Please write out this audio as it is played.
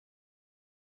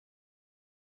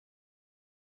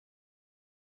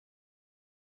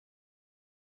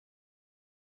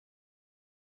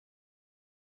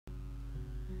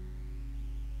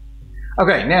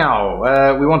Okay,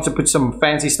 now we want to put some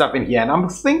fancy stuff in here, and I'm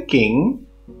thinking,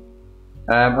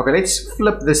 okay, let's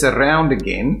flip this around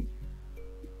again,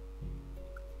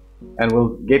 and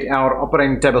we'll get our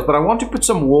operating tables. But I want to put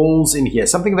some walls in here,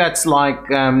 something that's like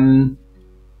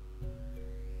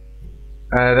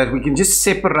that we can just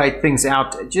separate things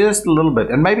out just a little bit.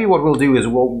 And maybe what we'll do is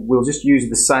we'll just use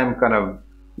the same kind of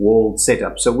wall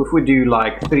setup. So if we do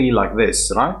like 3 like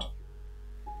this, right?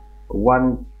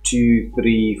 1, 2,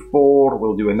 3, 4.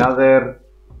 We'll do another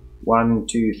 1,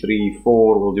 2, 3,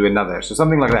 4. We'll do another. So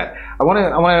something like that. I want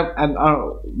to, and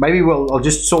maybe I'll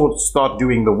just start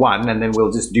doing the 1, and then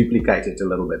we'll just duplicate it a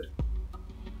little bit.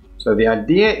 So the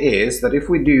idea is that if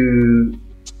we do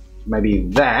maybe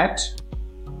that,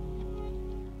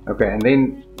 okay, and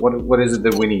then what is it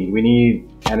that we need? We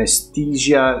need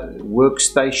anesthesia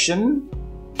workstation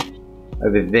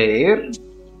over there.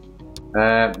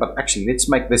 But actually, let's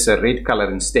make this a red color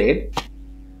instead.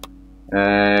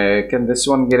 Can this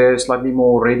one get a slightly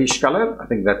more reddish color? I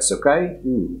think that's okay.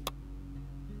 Ooh.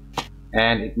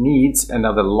 And it needs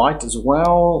another light as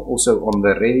well, also on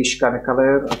the reddish kind of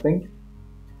color, I think.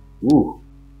 Ooh.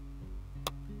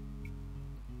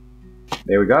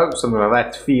 There we go. Something like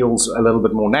that feels a little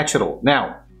bit more natural.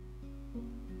 Now,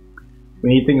 we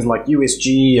need things like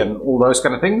USG and all those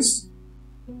kind of things.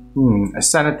 A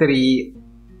sanitary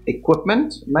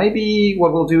equipment. Maybe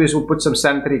what we'll do is we'll put some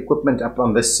sanitary equipment up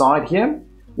on this side here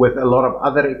with a lot of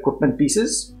other equipment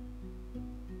pieces.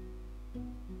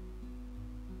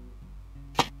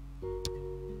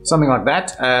 Something like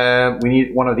that. We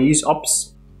need one of these.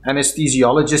 Ops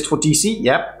anesthesiologist for TC.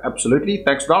 Yep, absolutely.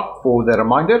 Thanks, Doc, for the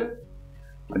reminder.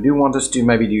 I do want us to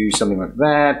maybe do something like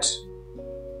that.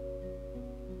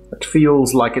 It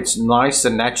feels like it's nice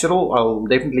and natural. I'll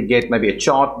definitely get maybe a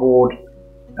chartboard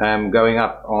going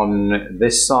up on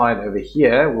this side over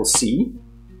here. We'll see.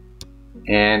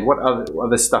 And what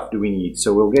other stuff do we need?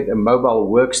 So we'll get a mobile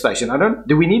workstation.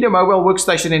 Do we need a mobile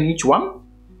workstation in each one?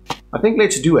 I think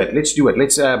let's do it.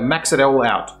 Let's max it all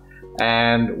out.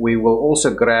 And we will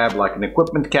also grab like an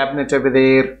equipment cabinet over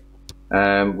there.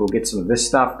 We'll get some of this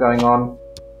stuff going on.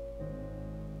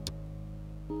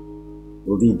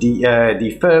 We'll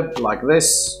defib like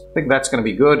this. I think that's going to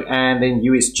be good. And then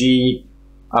USG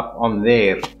up on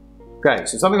there. Okay,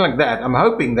 so something like that. I'm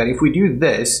hoping that if we do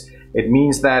this, it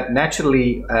means that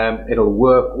naturally it'll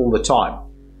work all the time.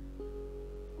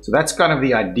 So that's kind of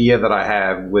the idea that I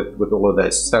have with all of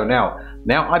this. So now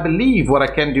I believe what I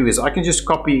can do is I can just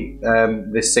copy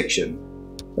this section.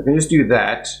 I can just do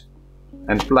that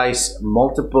and place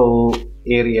multiple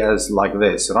areas like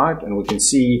this, right? And we can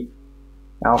see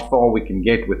how far we can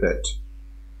get with it.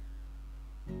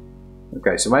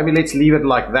 Okay, so maybe let's leave it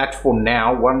like that for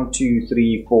now. 1, 2,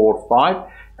 3, 4, 5.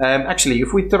 Actually,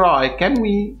 if we try, can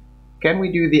we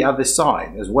do the other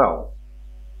side as well?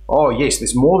 Oh yes,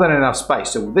 there's more than enough space.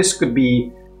 So this could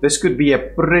be a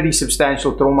pretty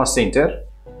substantial trauma center.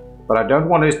 But I don't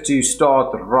want it to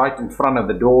start right in front of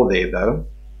the door there, though.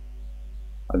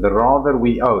 I'd rather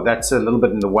oh, that's a little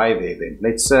bit in the way there. Then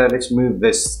let's move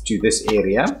this to this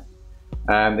area.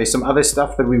 There's some other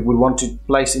stuff that we would want to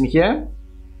place in here.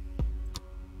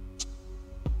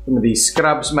 Some of these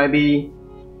scrubs, maybe.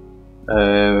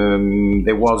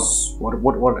 There was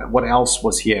what else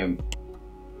was here?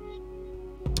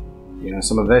 You know,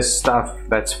 some of this stuff.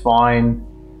 That's fine.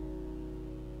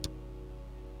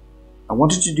 I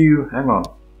wanted to do. Hang on.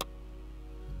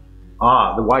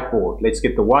 The whiteboard. Let's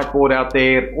get the whiteboard out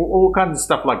there. All kinds of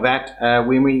stuff like that.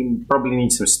 We probably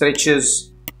need some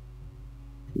stretchers.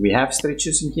 Do we have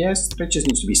stretchers in here? Stretchers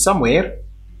needs to be somewhere.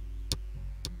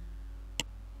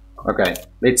 Okay,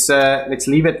 let's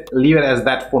leave it as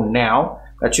that for now.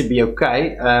 That should be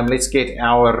okay. Let's get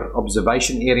our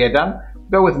observation area done.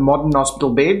 Go with modern hospital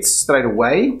beds straight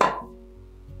away.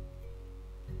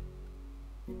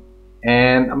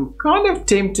 And I'm kind of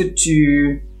tempted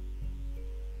to...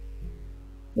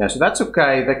 Yeah, so that's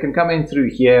okay. They can come in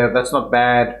through here. That's not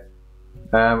bad.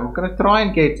 I'm going to try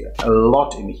and get a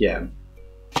lot in here.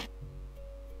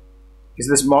 Is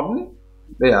this modern?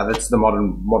 Yeah, that's the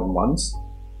modern ones.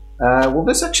 Will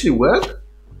this actually work?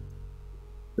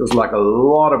 Feels like a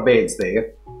lot of beds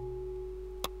there.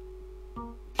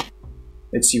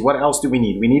 Let's see, what else do we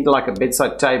need? We need like a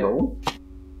bedside table.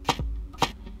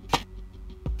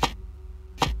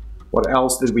 What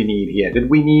else did we need here?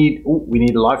 Did we need... Oh, we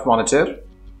need a life monitor.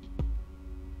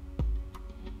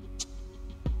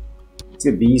 Let's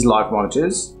get these life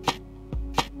monitors.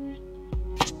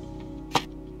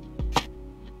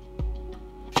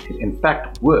 It in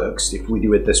fact works if we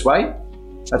do it this way.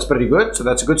 That's pretty good. So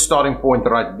that's a good starting point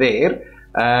right there.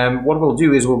 What we'll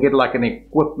do is we'll get like an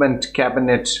equipment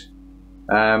cabinet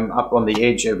Up on the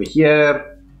edge over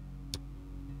here,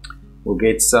 we'll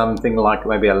get something like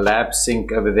maybe a lab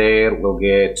sink over there. We'll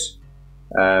get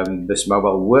this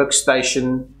mobile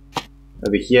workstation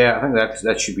over here. I think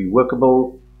that should be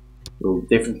workable. We'll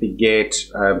definitely get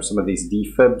some of these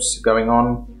defibs going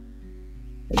on.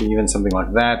 Maybe even something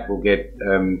like that. We'll get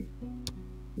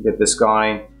this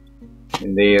guy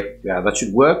in there. Yeah, that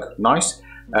should work. Nice.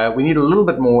 We need a little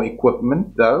bit more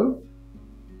equipment though.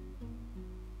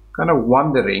 Kind of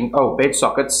wondering. Oh, bed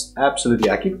sockets. Absolutely.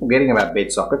 I keep forgetting about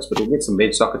bed sockets, but we'll get some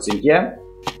bed sockets in here.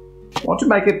 I want to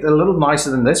make it a little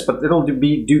nicer than this, but it'll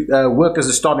work as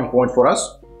a starting point for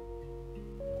us.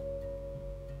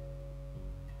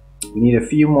 We need a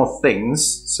few more things.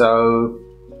 So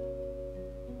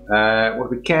what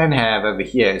we can have over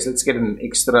here is, let's get an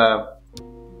extra,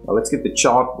 well, let's get the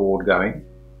chart board going.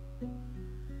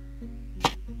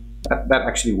 That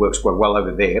actually works quite well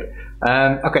over there.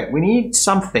 Okay, we need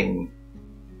something,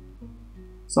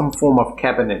 some form of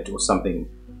cabinet or something.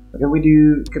 Can we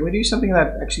do something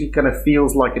that actually kind of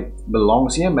feels like it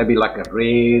belongs here? Maybe like a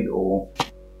red or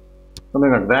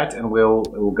something like that, and we'll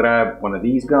grab one of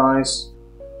these guys.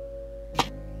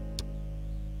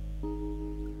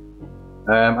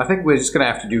 I think we're just going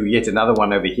to have to do yet another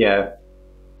one over here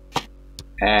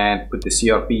and put the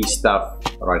CRP stuff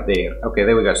right there. Okay,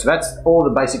 there we go. So that's all the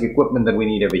basic equipment that we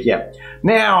need over here.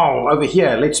 Now, over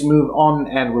here, let's move on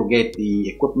and we'll get the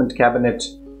equipment cabinet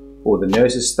for the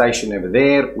nurses station over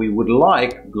there. We would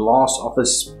like glass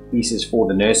office pieces for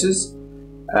the nurses.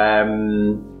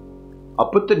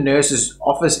 I'll put the nurses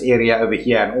office area over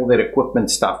here and all their equipment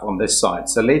stuff on this side.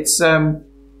 So let's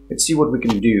see what we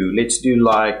can do. Let's do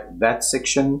like that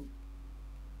section.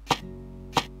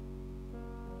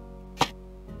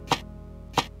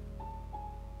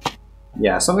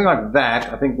 Yeah, something like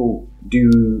that I think we'll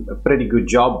do a pretty good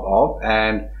job of,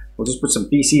 and we'll just put some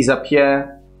PCs up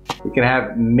here. We can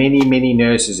have many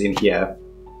nurses in here,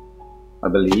 I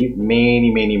believe.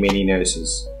 Many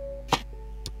nurses.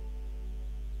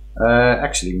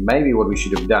 Actually, maybe what we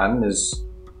should have done is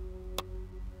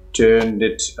turned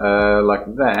it like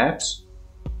that,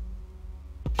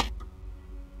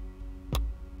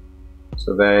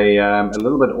 so they a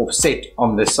little bit offset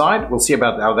on this side. We'll see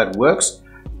about how that works.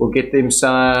 We'll get them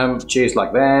some chairs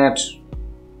like that.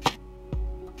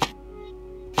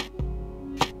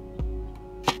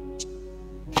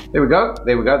 There we go.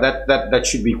 There we go. That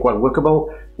should be quite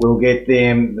workable. We'll get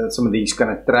them some of these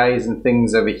kind of trays and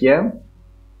things over here.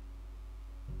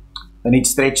 I need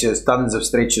stretchers, tons of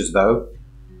stretchers though.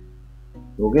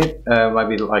 We'll get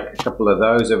maybe like a couple of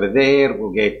those over there.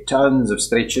 We'll get tons of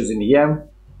stretchers in here.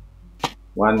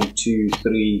 1, 2,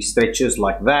 3 stretchers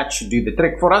like that should do the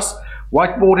trick for us.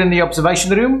 Whiteboard in the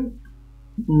observation room.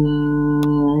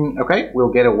 Okay, we'll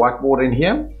get a whiteboard in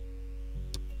here.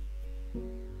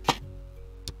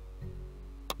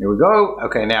 There we go.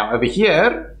 Okay, now over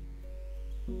here,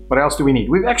 what else do we need?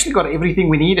 We've actually got everything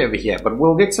we need over here, but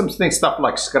we'll get some stuff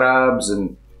like scrubs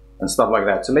and stuff like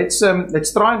that. So let's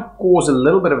try and cause a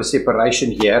little bit of a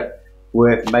separation here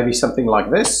with maybe something like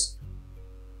this.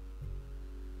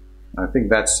 I think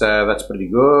that's pretty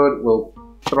good. We'll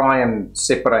try and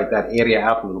separate that area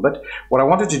out a little bit. What I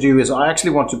wanted to do is I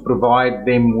actually want to provide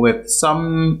them with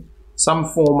some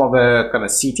form of a kind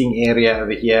of seating area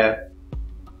over here.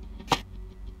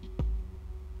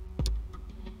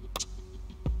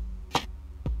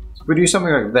 So if we do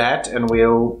something like that, and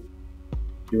we'll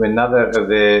do another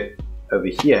over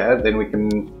here, then we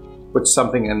can put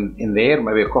something in there,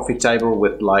 maybe a coffee table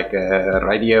with like a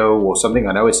radio or something.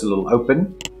 I know it's a little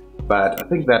open, but I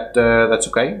think that's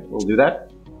okay. We'll do that.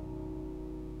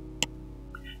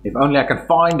 If only I can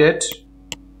find it.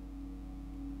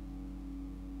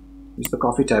 Here's the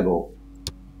coffee table.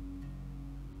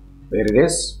 There it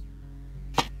is.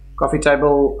 Coffee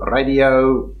table,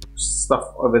 radio,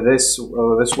 stuff over this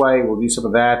way. We'll do some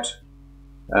of that.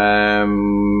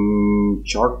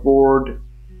 Chartboard.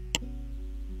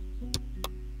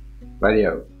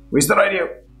 Radio. Where's the radio?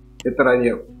 Get the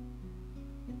radio.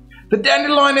 The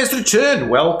Dandelion has returned.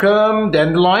 Welcome,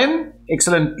 Dandelion.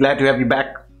 Excellent. Glad to have you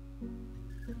back.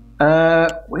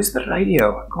 Where's the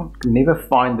radio? I can never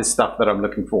find the stuff that I'm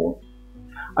looking for.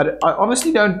 I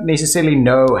honestly don't necessarily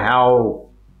know how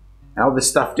the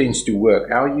stuff tends to work.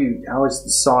 How it's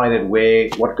decided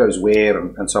what goes where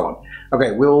and so on.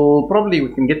 Okay, we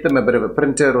can get them a bit of a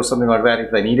printer or something like that if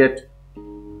they need it.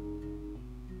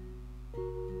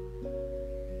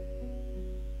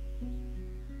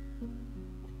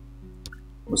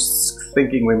 Was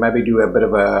thinking we maybe do a bit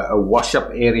of a wash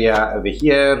up area over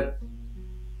here.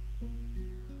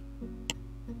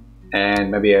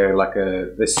 And maybe like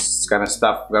this kind of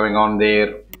stuff going on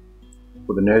there.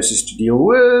 for the nurses to deal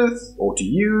with or to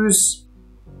use.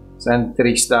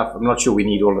 Sanitary stuff, I'm not sure we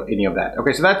need any of that.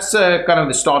 Okay, so that's kind of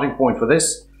the starting point for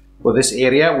this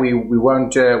area. We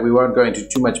won't go into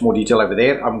too much more detail over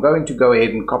there. I'm going to go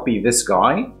ahead and copy this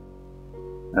guy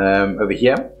over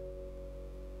here.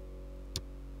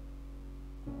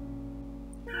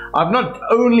 I've not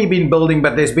only been building,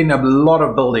 but there's been a lot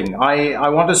of building. I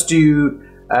want us to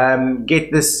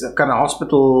get this kind of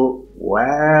hospital.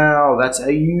 Wow, that's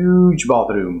a huge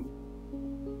bathroom.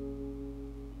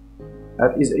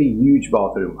 That is a huge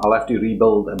bathroom. I'll have to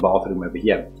rebuild a bathroom over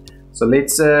here. So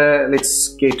let's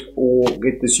get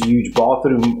this huge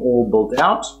bathroom all built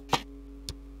out.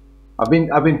 I've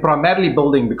been primarily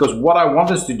building because what I want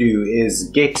us to do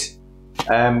is get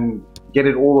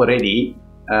it all ready.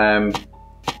 And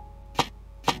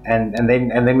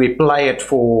then we play it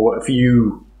for a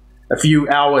few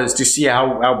hours to see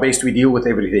how best we deal with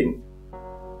everything.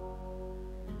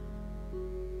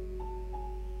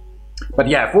 But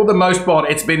yeah, for the most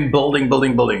part, it's been building.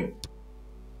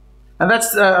 And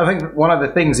that's I think one of the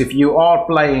things. If you are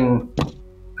playing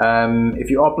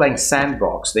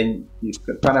sandbox, then you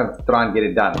kind of try and get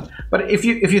it done. But if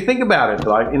you think about it,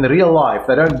 like in real life,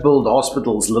 they don't build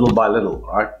hospitals little by little,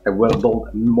 right? They will build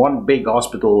one big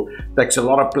hospital. Takes a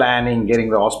lot of planning, getting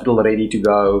the hospital ready to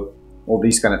go, all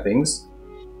these kind of things,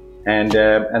 and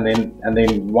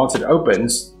then once it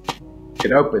opens,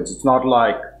 it opens. It's not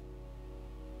like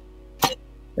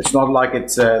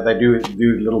they do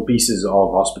little pieces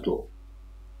of hospital.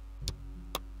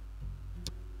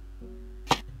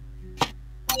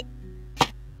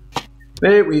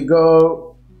 There we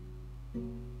go.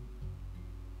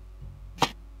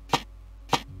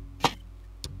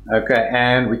 Okay,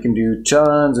 and we can do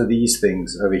tons of these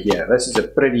things over here. This is a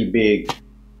pretty big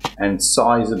and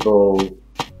sizable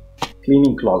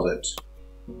cleaning closet.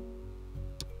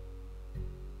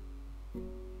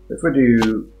 If we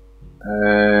do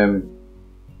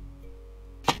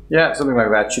yeah, something like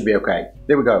that should be okay.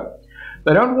 There we go.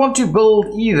 They don't want to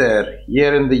build either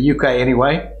here in the UK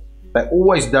anyway. They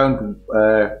always don't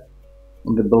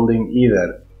on the building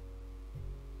either.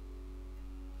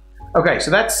 Okay, so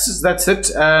that's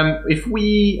it. I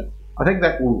think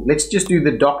that let's just do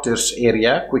the doctors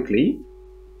area quickly.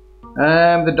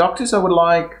 The doctors I would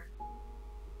like.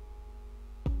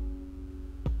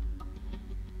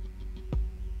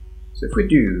 So if we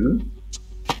do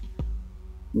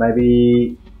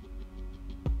maybe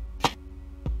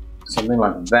something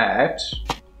like that.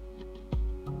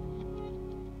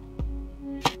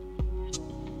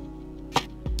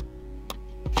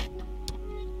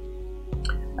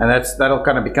 And that'll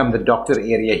kind of become the doctor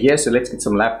area here. So let's get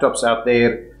some laptops out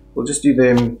there. We'll just do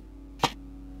them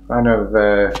kind of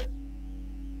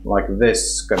like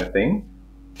this kind of thing.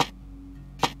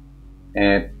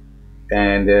 And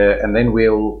then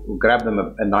we'll grab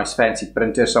them a nice fancy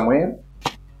printer somewhere.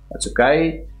 That's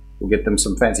okay. We'll get them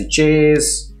some fancy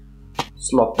chairs.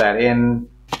 Slot that in.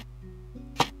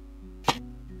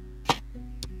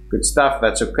 Good stuff.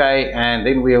 That's okay. And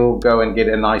then we'll go and get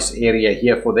a nice area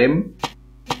here for them,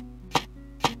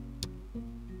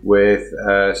 with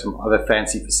some other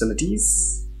fancy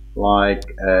facilities like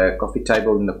a coffee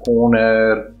table in the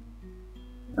corner,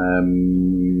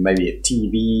 maybe a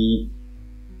TV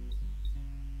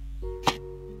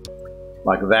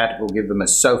like that. We'll give them a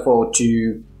sofa or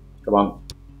two. Come on.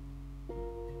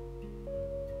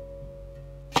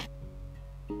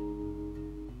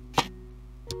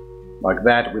 Like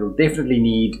that. We'll definitely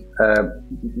need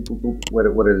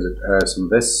what is it? Some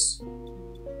of this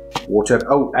water.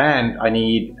 Oh, and I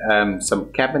need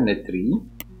some cabinetry.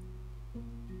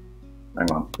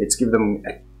 Hang on. Let's give them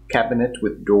a cabinet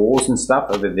with doors and stuff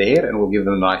over there, and we'll give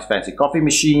them a nice fancy coffee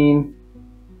machine.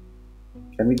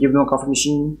 Can we give them a coffee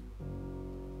machine?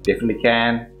 Definitely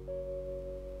can.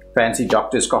 Fancy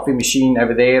doctor's coffee machine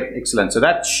over there. Excellent. So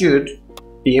that should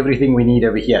be everything we need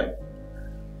over here.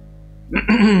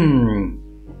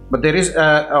 But there is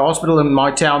a hospital in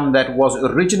my town that was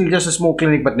originally just a small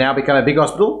clinic, but now become a big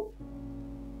hospital.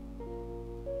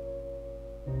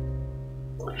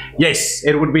 Yes,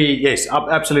 it would be, yes,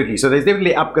 absolutely. So there's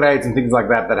definitely upgrades and things like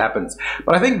that happens.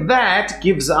 But I think that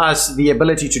gives us the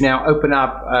ability to now open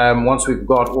up once we've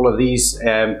got all of these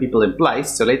people in place.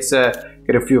 So let's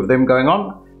get a few of them going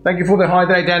on. Thank you for the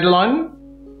hydrate, Dandelion.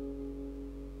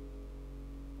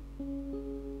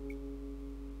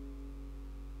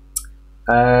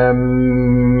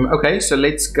 Okay, so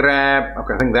let's grab,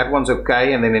 okay, I think that one's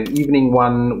okay, and then an evening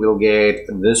one, we'll get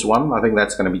this one. I think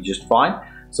that's going to be just fine.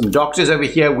 Some doctors over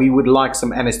here. We would like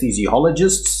some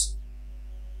anesthesiologists.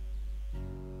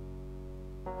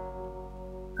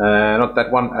 Not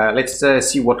that one. Let's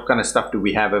see what kind of stuff do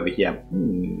we have over here.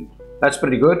 That's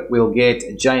pretty good. We'll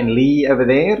get Jane Lee over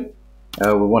there.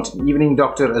 We want an evening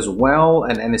doctor as well,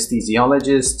 an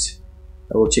anesthesiologist.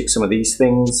 We'll check some of these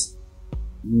things.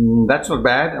 That's not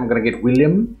bad. I'm going to get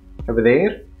William over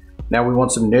there. Now we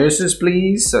want some nurses,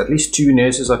 please. So at least 2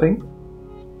 nurses, I think.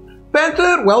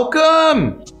 Panther,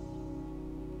 welcome!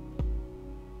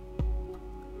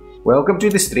 Welcome to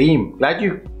the stream. Glad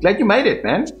you made it,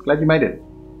 man. Glad you made it.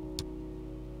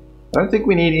 I don't think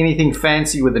we need anything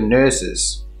fancy with the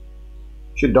nurses.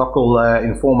 Should Dockel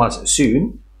inform us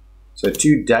soon. So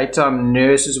 2 daytime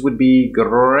nurses would be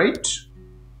great.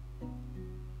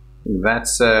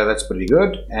 That's pretty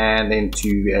good. And then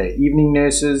 2 evening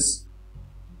nurses.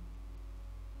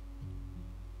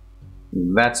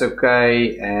 That's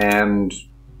okay. And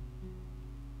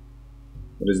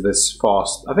what is this?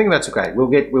 Fast. I think that's okay. We'll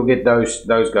get those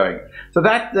going. So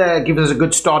that gives us a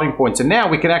good starting point. So now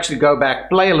we can actually go back,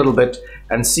 play a little bit,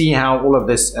 and see how all of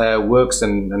this works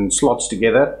and slots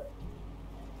together.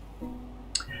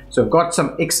 So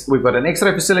we've got an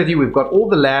X-ray facility, we've got all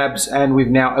the labs, and we've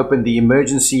now opened the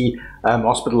emergency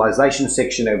hospitalization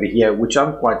section over here, which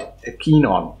I'm quite keen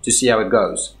on to see how it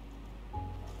goes.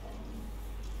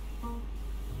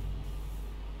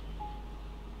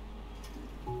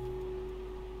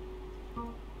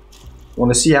 I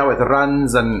want to see how it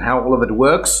runs and how all of it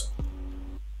works.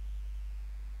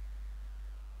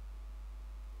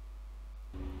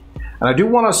 And I do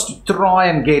want us to try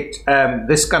and get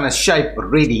this kind of shape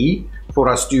ready for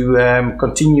us to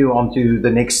continue on to the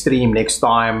next stream next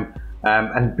time.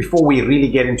 And before we really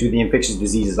get into the infectious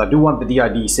diseases, I do want the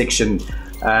DID section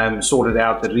sorted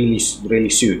out really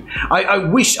soon. I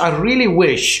really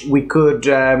wish we could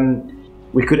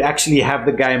actually have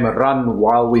the game run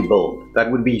while we build. That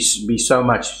would be so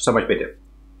much better.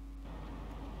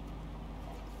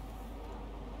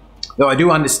 Though I do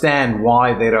understand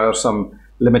why there are some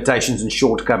limitations and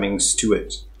shortcomings to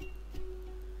it,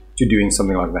 to doing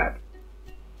something like that.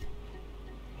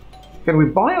 Can we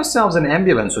buy ourselves an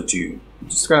ambulance or 2? I'm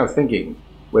just kind of thinking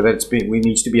whether we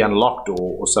needs to be unlocked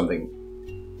or something.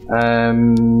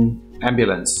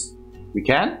 Ambulance. We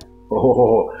can?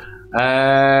 Oh,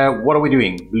 what are we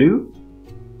doing? Blue?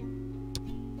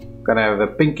 Kind of a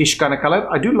pinkish kind of color.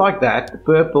 I do like that.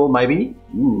 Purple maybe.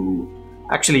 Ooh.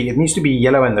 Actually, it needs to be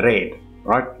yellow and red.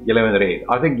 Right? Yellow and red.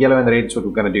 I think yellow and red is what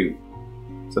we're going to do.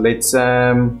 So let's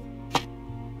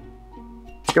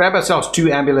grab ourselves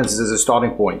 2 ambulances as a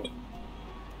starting point.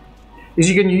 Is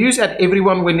you can use at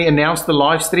everyone when they announce the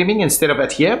live streaming instead of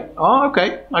at here? Oh,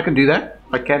 okay. I can do that.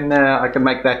 I can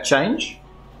make that change.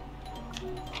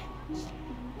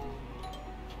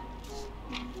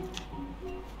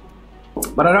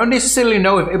 But I don't necessarily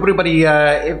know if everybody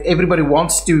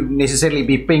wants to necessarily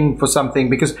be pinged for something,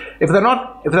 because if they're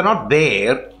not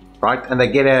there, right, and they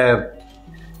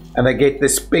get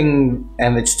this ping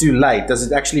and it's too late, does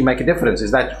it actually make a difference?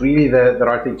 Is that really the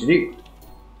right thing to do?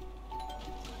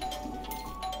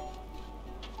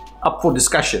 Up for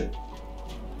discussion.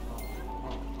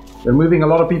 We're moving a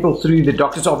lot of people through the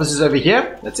doctor's offices over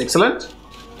here. That's excellent.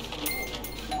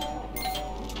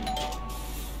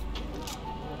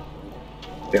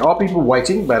 There are people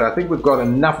waiting, but I think we've got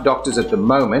enough doctors at the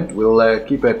moment. We'll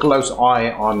keep a close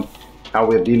eye on how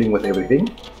we're dealing with everything.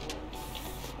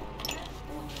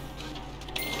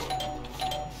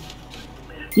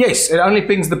 Yes, it only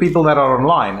pings the people that are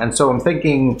online, and so I'm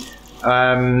thinking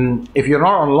if you're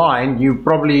not online, you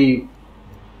probably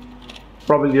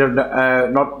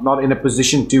not in a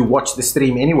position to watch the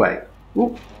stream anyway.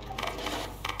 Ooh.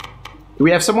 Do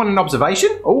we have someone in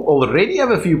observation? Oh, already have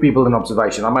a few people in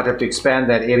observation. I might have to expand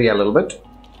that area a little bit.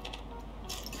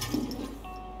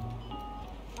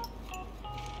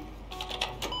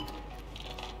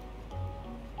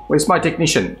 Where's my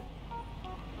technician?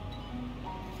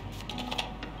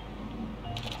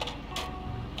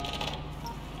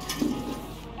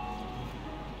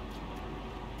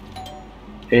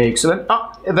 Excellent.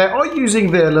 Ah, they are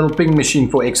using the little ping machine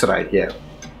for X-ray here.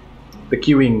 The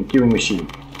queuing machine.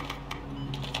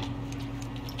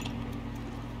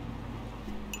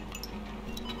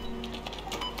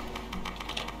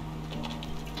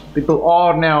 People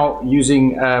are now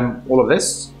using all of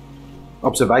this.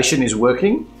 Observation is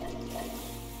working.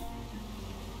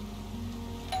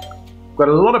 Got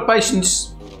a lot of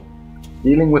patients.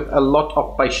 Dealing with a lot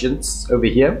of patients over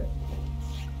here.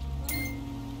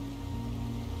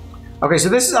 Okay, so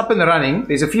this is up and running.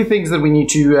 There's a few things that we need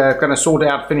to kind of sort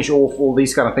out, finish off, all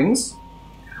these kind of things.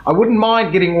 I wouldn't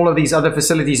mind getting all of these other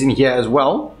facilities in here as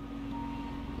well.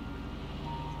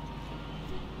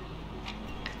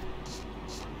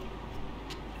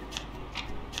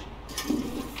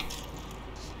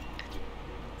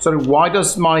 Sorry, why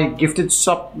does my gifted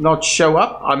sub not show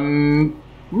up?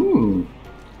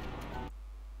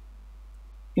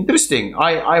 Interesting.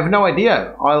 I have no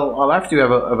idea. I'll have to have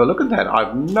a look at that. I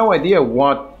have no idea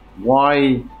why,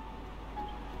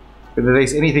 whether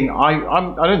there's anything. I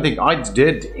don't think I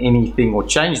did anything or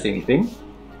changed anything.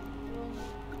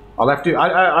 I'll have to.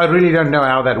 I really don't know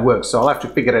how that works, so I'll have to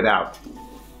figure it out.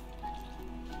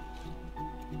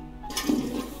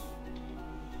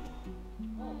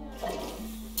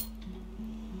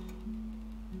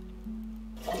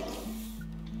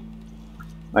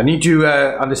 I need to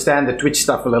understand the Twitch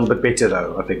stuff a little bit better,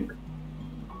 though, I think.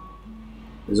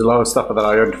 There's a lot of stuff that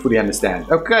I don't fully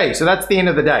understand. Okay, so that's the end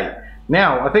of the day.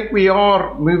 Now, I think we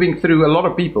are moving through a lot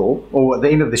of people, or at the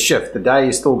end of the shift. The day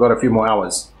has still got a few more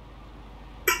hours.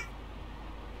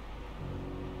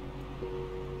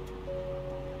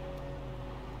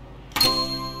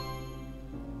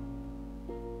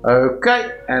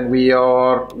 Okay, and we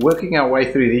are working our way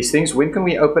through these things. When can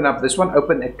we open up this one?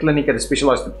 Open a clinic at a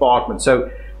specialized department. So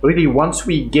really, once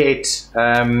we get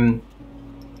the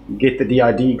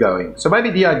DID going. So maybe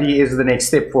DID is the next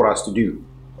step for us to do.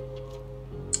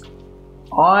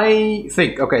 I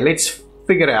think, okay, let's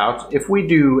figure out if we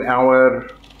do our,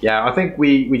 yeah, I think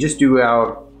we just do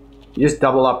our, we just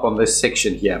double up on this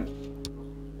section here.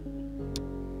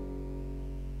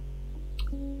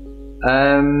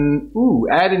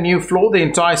 Add a new floor, the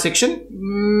entire section.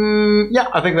 Yeah,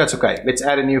 I think that's okay. Let's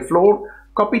add a new floor.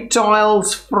 Copy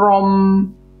tiles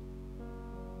from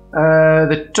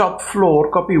the top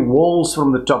floor. Copy walls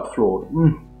from the top floor.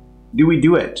 Do we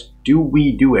do it? Do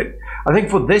we do it? I think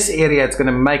for this area it's going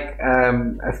to make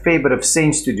a fair bit of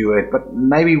sense to do it, but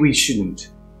maybe we shouldn't.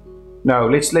 No,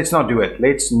 let's not do it.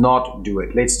 Let's not do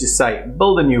it. Let's just say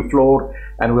build a new floor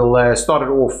and we'll start it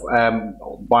off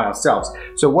by ourselves.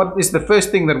 So what is the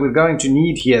first thing that we're going to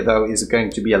need here, though, is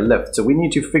going to be a lift. So we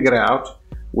need to figure out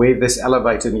where this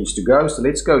elevator needs to go. So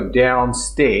let's go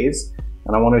downstairs,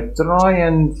 and I want to try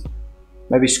and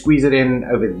maybe squeeze it in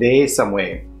over there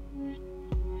somewhere.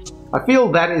 I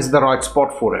feel that is the right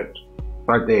spot for it,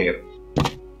 right there.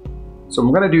 So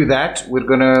I'm going to do that. We're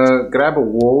going to grab a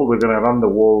wall. We're going to run the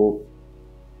wall,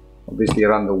 obviously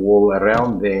run the wall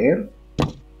around there,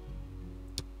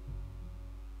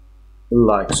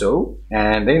 like so.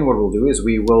 And then what we'll do is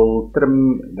we will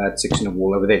trim that section of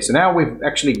wall over there. So now we've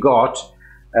actually got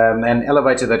an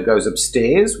elevator that goes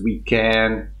upstairs. We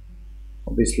can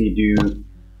obviously do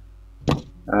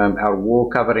our wall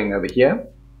covering over here.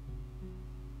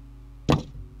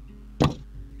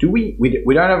 We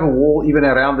don't have a wall even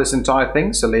around this entire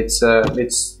thing, so let's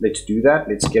do that.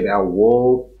 Let's get our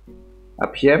wall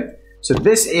up here. So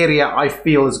this area I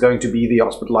feel is going to be the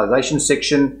hospitalization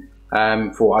section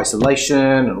for isolation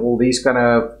and all these kind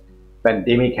of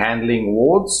pandemic handling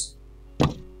wards.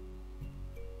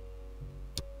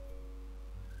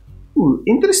 Ooh,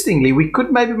 interestingly, we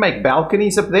could maybe make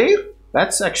balconies up there.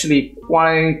 That's actually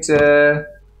quite an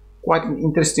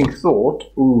interesting thought.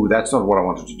 Ooh, that's not what I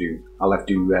wanted to do. I'll have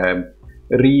to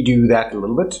redo that a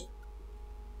little bit.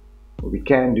 What we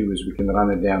can do is we can run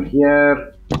it down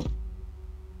here,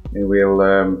 and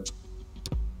we'll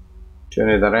turn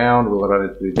it around. We'll run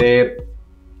it through there,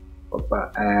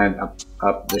 and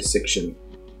up this section.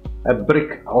 A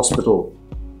brick hospital.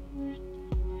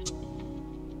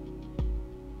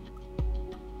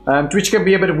 Twitch can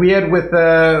be a bit weird with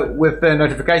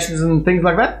notifications and things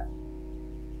like that.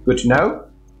 Good to know.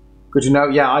 Good to know.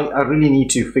 Yeah, I really need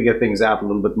to figure things out a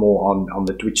little bit more on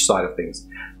the Twitch side of things.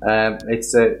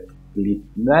 Let's delete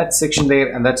that section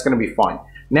there, and that's going to be fine.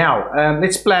 Now,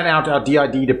 let's plan out our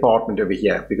DID department over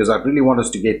here, because I really want us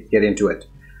to get into it.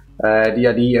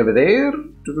 DID over there.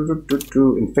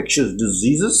 Infectious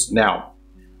diseases. Now,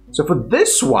 so for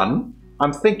this one,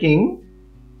 I'm thinking,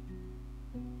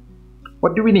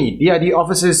 what do we need? DID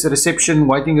offices, reception,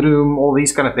 waiting room, all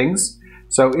these kind of things.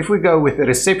 So if we go with a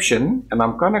reception, and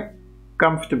I'm kind of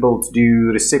comfortable to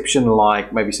do reception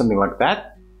like maybe something like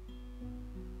that.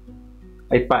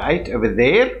 8 by 8 over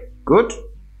there. Good.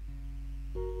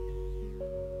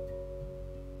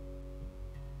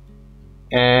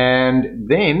 And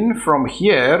then from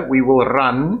here we will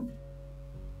run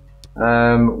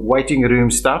waiting room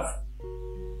stuff.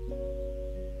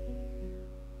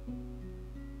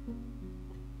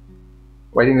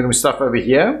 Waiting room stuff over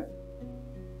here.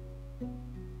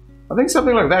 I think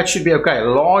something like that should be okay. A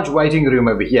large waiting room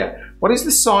over here. What is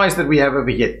the size that we have over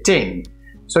here? 10.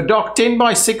 So Doc, 10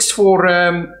 by 6 for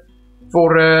the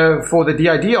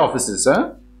DID offices,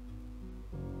 huh?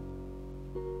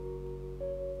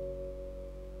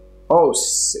 Oh,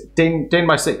 10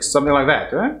 by 6, something like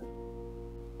that, huh?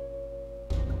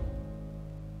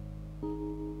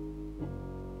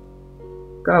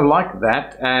 kind of like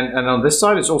that. And on this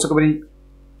side, it's also going to be,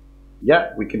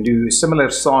 yeah, we can do similar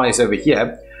size over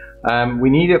here. We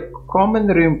need a common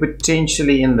room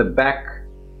potentially in the back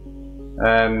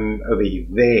over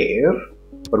there,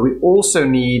 but we also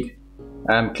need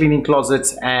cleaning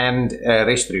closets and a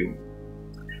restroom.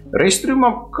 Restroom,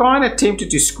 I'm kind of tempted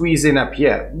to squeeze in up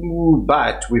here. Ooh,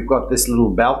 but we've got this little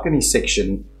balcony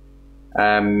section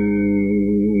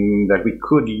that we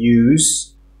could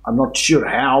use. I'm not sure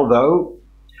how though.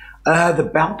 The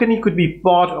balcony could be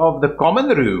part of the common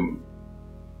room,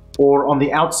 or on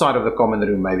the outside of the common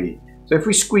room maybe. So if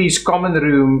we squeeze common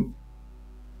room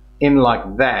in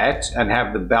like that and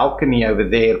have the balcony over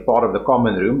there part of the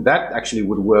common room, that actually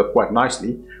would work quite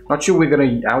nicely. Not sure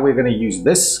how we're gonna use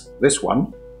this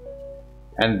one.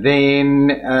 And then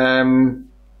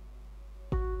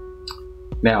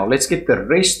now let's get the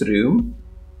restroom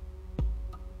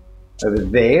over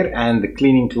there and the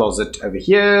cleaning closet over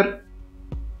here.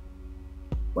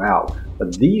 Wow,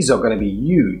 but these are going to be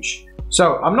huge.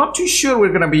 So I'm not too sure we're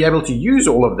going to be able to use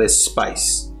all of this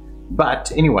space.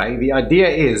 But anyway, the idea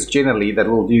is generally that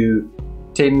we'll do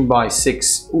 10 by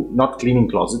 6, not cleaning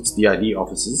closets, DID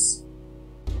offices.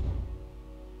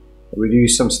 We do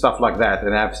some stuff like that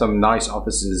and have some nice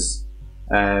offices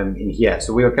in here.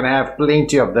 So we're going to have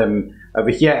plenty of them over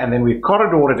here, and then we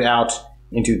corridor it out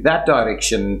into that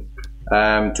direction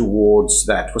towards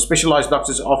that. For specialized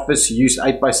doctor's office, use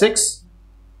 8 by 6.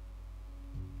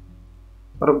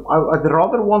 But I'd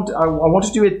rather want, I want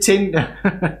to do a 10,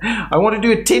 I want to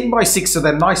do a 10 by 6, so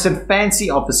they're nice and fancy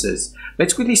offices.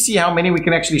 Let's quickly see how many we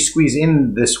can actually squeeze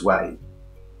in this way.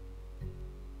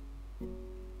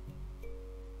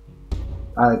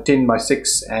 10 by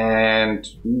 6 and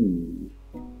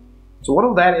so what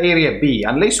will that area be,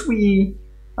 unless we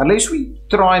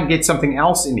try and get something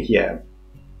else in here.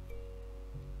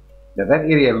 Now that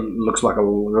area looks like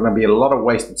going to be a lot of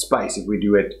wasted space if we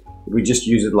do it, if we just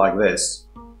use it like this.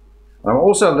 I'm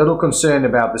also a little concerned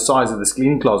about the size of this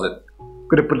cleaning closet.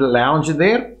 Could have put a lounge in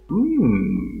there.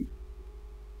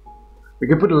 We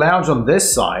could put a lounge on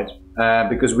this side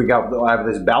because I have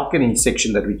this balcony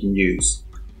section that we can use.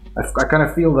 I kind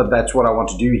of feel that that's what I want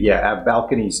to do here, have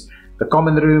balconies. The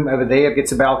common room over there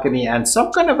gets a balcony and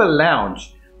some kind of a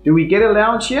lounge. Do we get a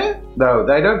lounge here? No,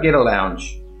 they don't get a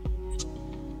lounge,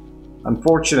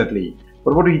 unfortunately.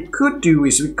 But what we could do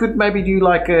is we could maybe do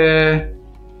like a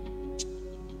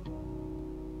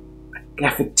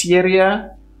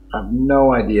cafeteria. I have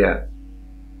no idea.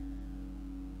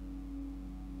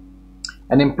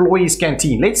 An employee's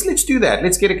canteen. Let's do that.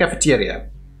 Let's get a cafeteria.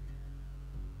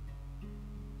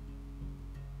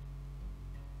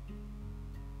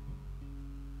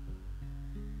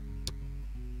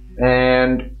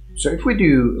 And so if we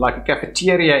do like a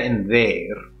cafeteria in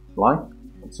there, like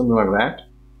something like that,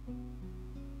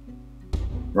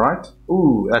 right?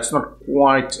 Ooh, that's not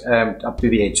quite up to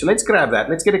the edge. So let's grab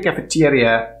that. Let's get a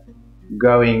cafeteria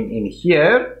going in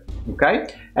here,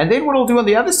 okay? And then what I'll do on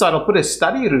the other side, I'll put a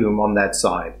study room on that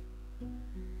side.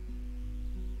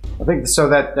 I think so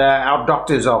that our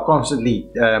doctors are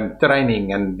constantly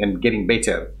training and getting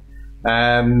better.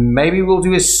 Maybe we'll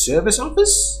do a service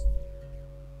office.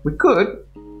 We could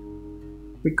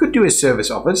do a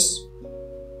service office.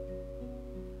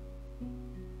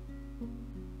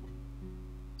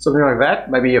 Something like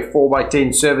that. Maybe a 4 by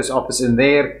 10 service office in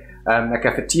there, a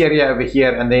cafeteria over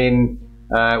here, and then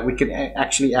we can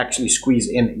actually squeeze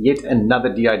in yet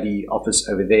another DID office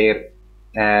over there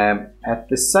at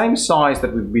the same size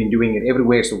that we've been doing it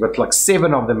everywhere. So we've got like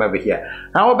 7 of them over here.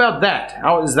 How about that?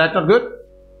 How is that not good?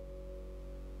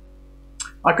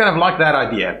 I kind of like that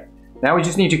idea. Now we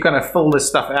just need to kind of fill this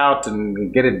stuff out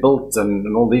and get it built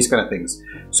and all these kind of things.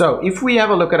 So if we have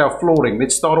a look at our flooring,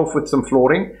 let's start off with some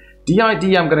flooring.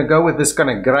 DID, I'm going to go with this kind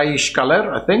of grayish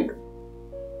color, I think.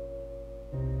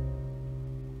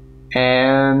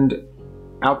 And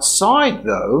outside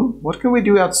though, what can we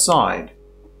do outside?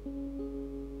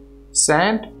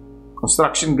 Sand,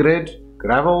 construction grid,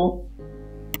 gravel.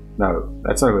 No,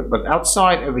 that's not good. But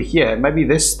outside over here, maybe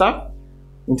this stuff,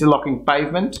 interlocking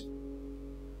pavement.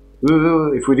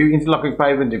 Ooh, if we do interlocking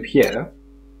pavement up here.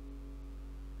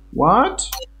 What?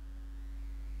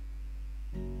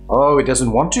 Oh, it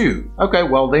doesn't want to. Okay,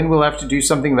 well then we'll have to do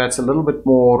something that's a little bit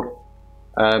more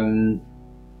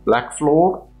black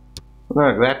floor. Something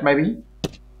like that maybe.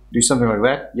 Do something like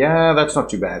that. Yeah, that's not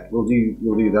too bad. We'll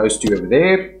do those two over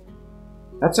there.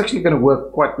 That's actually going to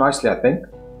work quite nicely, I think.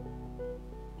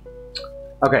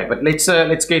 Okay, but let's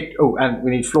get. Oh, and we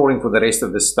need flooring for the rest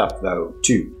of this stuff though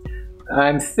too.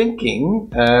 I'm thinking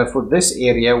for this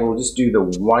area we'll just do the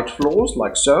white floors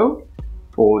like so.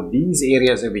 For these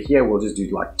areas over here we'll just do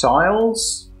like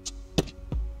tiles.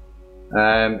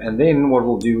 And then what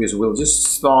we'll do is we'll just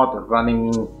start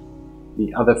running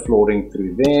the other flooring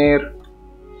through there,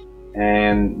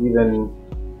 and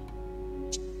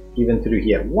even through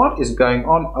here. What is going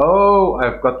on? Oh,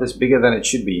 I've got this bigger than it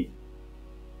should be.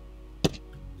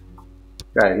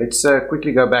 Okay, let's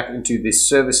quickly go back into this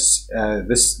service,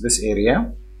 this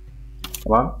area.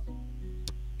 Come on,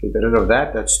 get rid of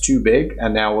that. That's too big.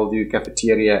 And now we'll do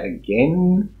cafeteria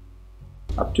again,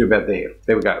 up to about there.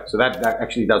 There we go. So that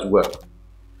actually does work.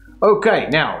 Okay,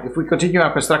 now if we continue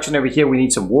our construction over here, we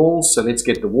need some walls. So let's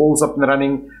get the walls up and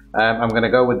running. I'm going to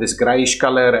go with this grayish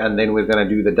color, and then we're going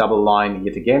to do the double line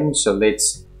yet again. So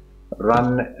let's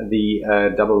run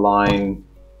the double line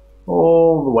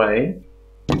all the way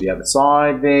to the other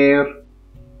side there,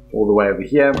 all the way over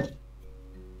here,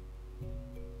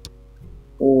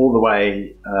 all the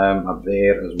way up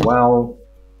there as well.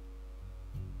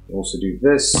 Also do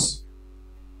this.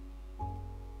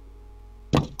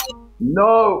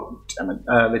 No, damn it.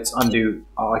 Let's undo.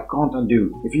 Oh, I can't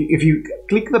undo. If you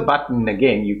click the button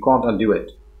again, you can't undo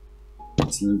it.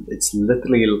 It's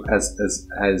literally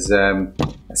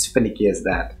as finicky as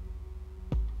that.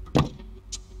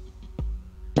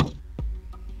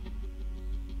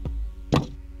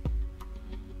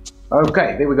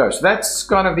 Okay, there we go. So that's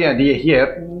kind of the idea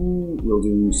here. We'll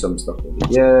do some stuff over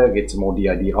here, get some more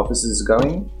DID offices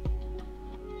going.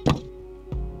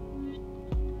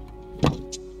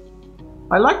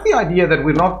 I like the idea that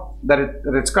we're not, that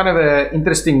it's kind of an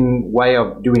interesting way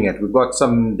of doing it. We've got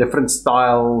some different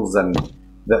styles, and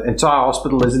the entire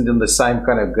hospital isn't in the same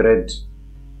kind of grid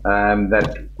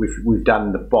that we've done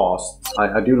in the past.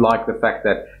 I do like the fact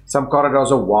that some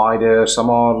corridors are wider, some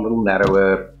are a little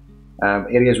narrower.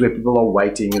 Areas where people are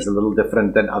waiting is a little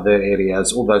different than other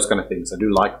areas, all those kind of things. I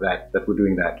do like that we're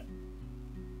doing that.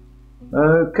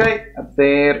 Okay, up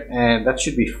there, and that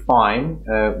should be fine.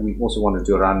 We also wanted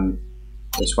to run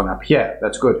this one up here.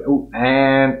 That's good. Ooh,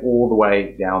 and all the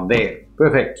way down there.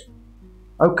 Perfect.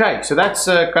 Okay, so that's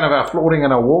kind of our flooring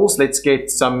and our walls. Let's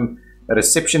get some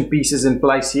reception pieces in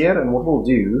place here, and what we'll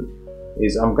do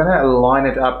is I'm going to line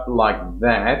it up like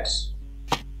that.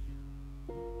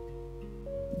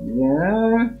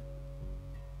 Yeah,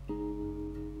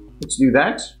 let's do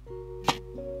that.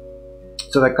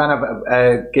 So they kind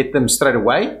of get them straight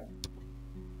away.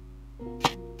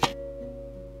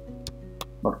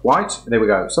 Not quite. There we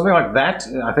go. Something like that.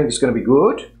 I think it's going to be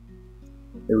good.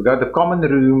 There we go. The common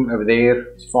room over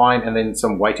there is fine, and then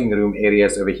some waiting room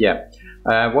areas over here.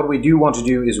 What we do want to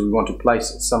do is we want to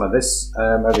place some of this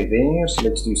over there. So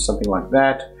let's do something like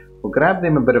that. We'll grab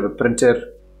them a bit of a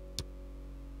printer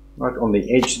right on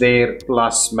the edge there,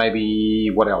 plus maybe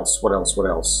what else?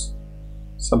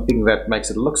 Something that makes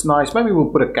it looks nice. Maybe we'll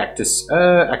put a cactus.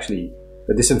 Actually,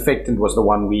 the disinfectant was the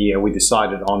one we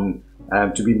decided on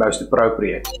to be most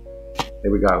appropriate.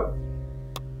 There we go.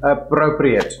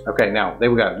 Appropriate. Okay, now there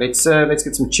we go. Let's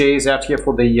get some chairs out here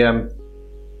for the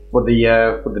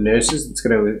nurses. It's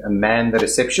going to man the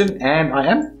reception, and I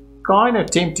am kind of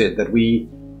tempted that we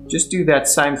just do that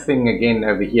same thing again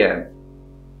over here.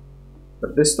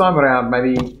 But this time around,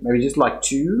 maybe just like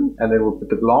two, and then we'll put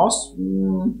the glass.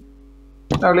 No,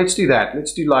 let's do that.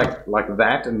 Let's do like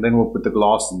that, and then we'll put the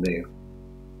glass in there.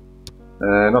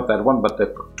 Not that one, but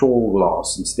the tall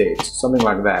glass instead. Something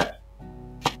like that.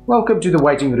 Welcome to the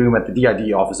waiting room at the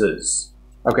DID offices.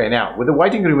 Okay, now with the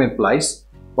waiting room in place,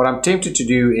 what I'm tempted to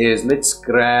do is let's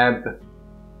grab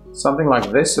something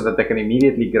like this so that they can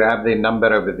immediately grab their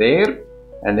number over there.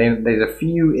 And then there's a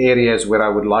few areas where I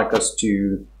would like us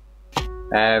to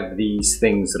have these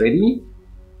things ready.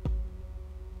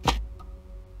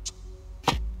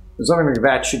 Something like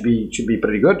that should be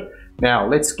pretty good. Now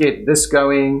let's get this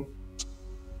going.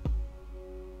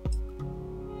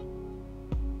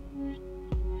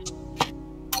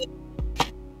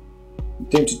 I'm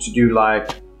tempted to do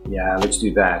like, yeah, let's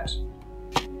do that.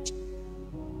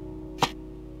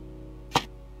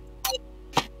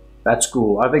 That's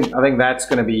cool. I think that's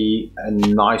going to be a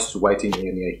nice waiting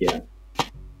area here.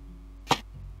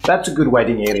 That's a good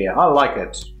waiting area. I like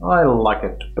it. I like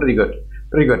it. Pretty good.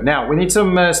 Pretty good. Now, we need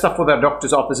some stuff for the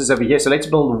doctor's offices over here. So let's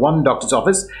build one doctor's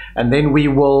office, and then we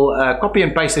will copy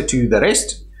and paste it to the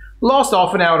rest. Last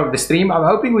half an hour of the stream, I'm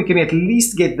hoping we can at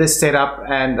least get this set up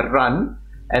and run.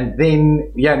 And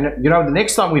then, yeah, you know, the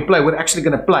next time we play, we're actually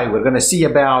going to play. We're going to see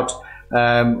about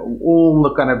all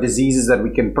the kind of diseases that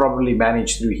we can probably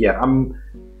manage through here. I'm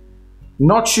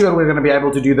not sure we're going to be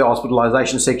able to do the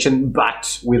hospitalization section,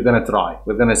 but we're going to try.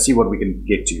 We're going to see what we can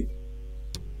get to.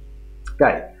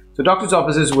 Okay. So doctor's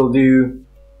offices will do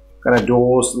kind of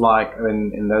doors like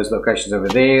in those locations over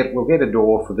there. We'll get a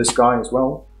door for this guy as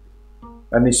well.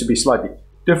 That needs to be slightly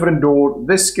different door.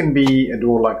 This can be a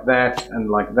door like that and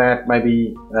like that.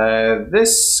 Maybe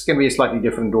this can be a slightly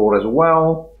different door as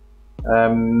well.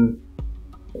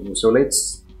 So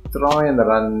let's try and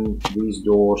run these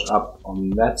doors up on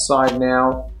that side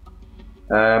now.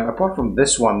 Apart from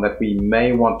this one that we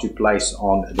may want to place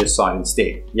on this side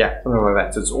instead. Yeah, something like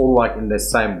that. So it's all like in the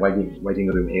same waiting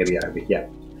room area over here.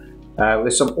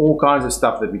 There's all kinds of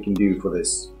stuff that we can do for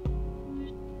this.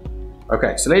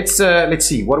 Okay, so let's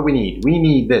see. What do we need? We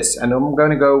need this, and I'm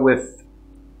going to go with.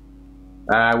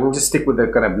 We'll just stick with the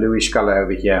kind of bluish color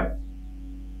over here.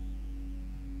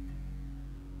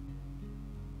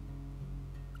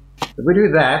 If we do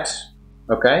that.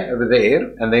 Okay, over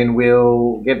there, and then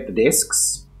we'll get the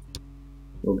desks.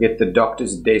 We'll get the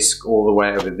doctor's desk all the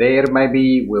way over there.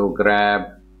 Maybe we'll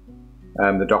grab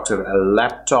the doctor a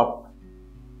laptop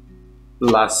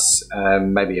plus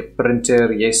maybe a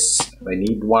printer. Yes, they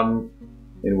need one.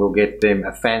 Then we'll get them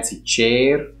a fancy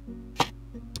chair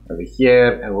over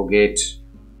here, and we'll get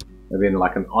maybe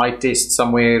like an eye test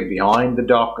somewhere behind the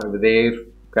doc over there.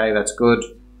 Okay, that's good.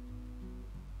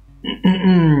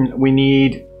 We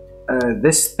need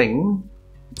this thing.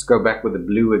 Let's go back with the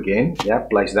blue again. Yeah,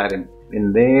 place that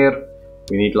in there.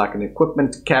 We need like an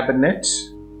equipment cabinet.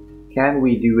 Can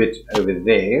we do it over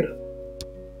there?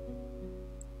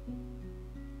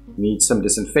 Need some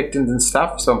disinfectant and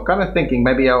stuff. So I'm kind of thinking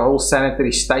maybe our whole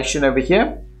sanitary station over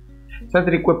here.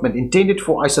 Sanitary equipment intended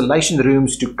for isolation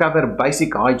rooms to cover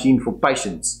basic hygiene for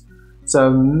patients. So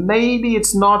maybe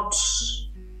it's not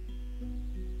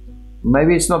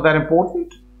that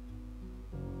important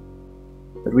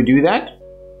that we do that.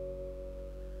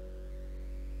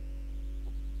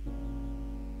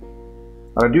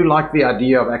 I do like the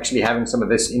idea of actually having some of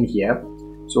this in here.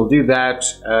 So we'll do that.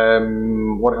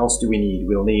 What else do we need?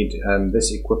 We'll need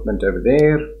this equipment over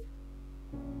there.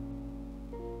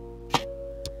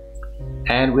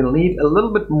 And we'll need a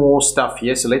little bit more stuff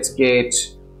here. So let's get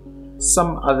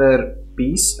some other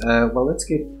piece. Well, let's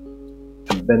get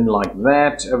a bin like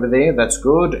that over there. That's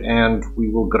good. And we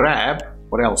will grab,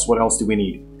 what else? What else do we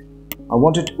need? I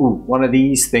wanted, one of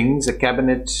these things, a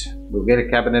cabinet. We'll get a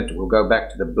cabinet. We'll go back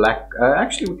to the black.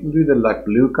 Actually, we can do the like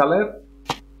blue color.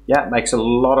 Yeah, makes a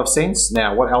lot of sense.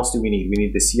 Now, what else do we need? We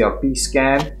need the CRP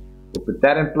scan. We'll put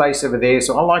that in place over there.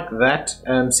 So I like that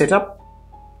setup.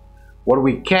 What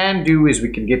we can do is we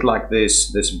can get like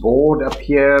this board up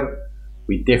here.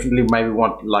 We definitely maybe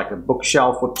want like a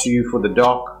bookshelf or two for the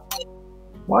dock.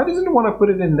 Why doesn't it want to put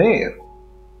it in there?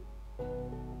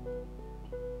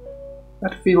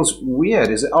 That feels weird.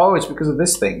 Is it? Oh, it's because of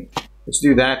this thing. Let's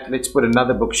do that. Let's put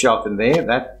another bookshelf in there.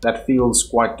 That feels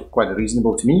quite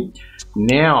reasonable to me.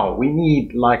 Now we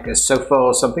need like a sofa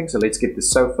or something. So let's get the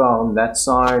sofa on that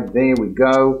side. There we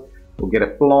go. We'll get a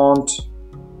plant,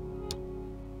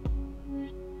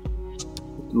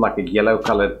 like a yellow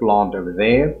colored plant over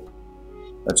there.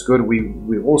 That's good.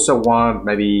 We also want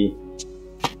maybe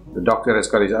the doctor has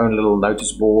got his own little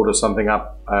notice board or something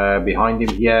up behind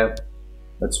him here.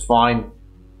 That's fine.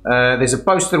 There's a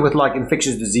poster with like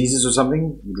infectious diseases or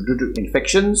something.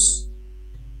 Infections.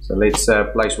 So let's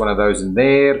place one of those in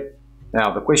there.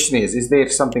 Now the question is there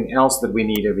something else that we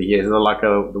need over here? Is there like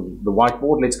the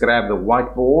whiteboard? Let's grab the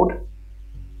whiteboard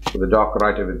for the dock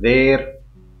right over there.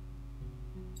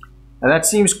 And that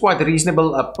seems quite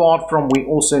reasonable, apart from we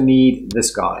also need this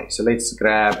guy. So let's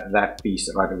grab that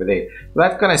piece right over there.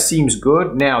 That kind of seems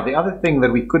good. Now, the other thing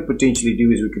that we could potentially do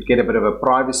is we could get a bit of a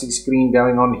privacy screen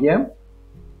going on here.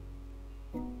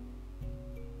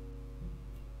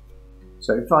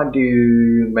 So if I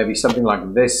do maybe something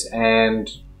like this, and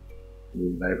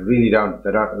they really don't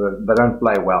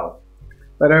play well.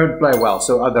 They don't play well.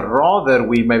 So I'd rather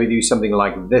we maybe do something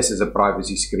like this as a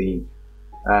privacy screen.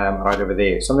 Right over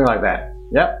there, something like that.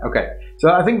 Yeah, okay. So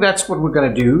I think that's what we're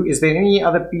going to do. Is there any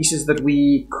other pieces that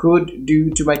we could do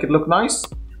to make it look nice?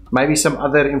 Maybe some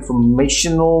other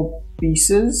informational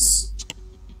pieces.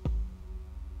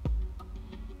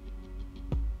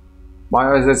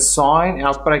 Biohazard sign,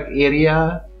 outbreak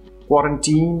area,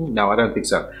 quarantine. No, I don't think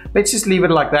so. Let's just leave it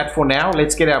like that for now.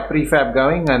 Let's get our prefab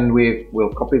going, and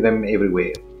we'll copy them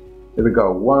everywhere. There we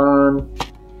go. 1,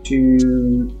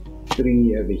 2,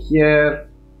 3 over here.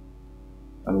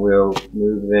 And we'll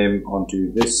move them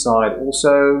onto this side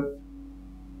also.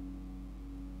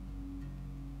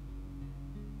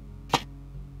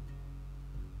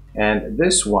 And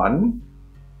this one,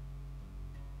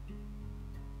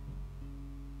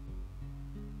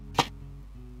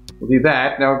 we'll do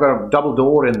that. Now I've got a double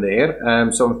door in there,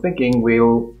 so I'm thinking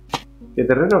we'll get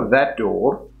rid of that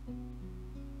door.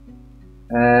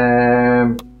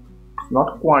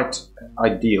 Not quite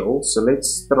ideal, so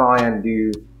let's try and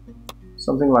do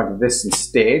something like this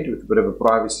instead, with a bit of a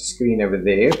privacy screen over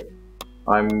there.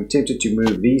 I'm tempted to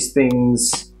move these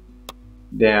things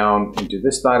down into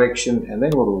this direction, and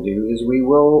then what we'll do is we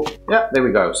will, yeah, there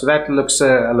we go. So that looks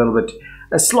a little bit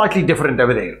slightly different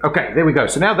over there. Okay, there we go.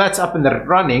 So now that's up and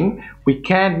running. We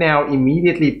can now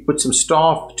immediately put some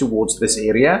staff towards this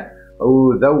area,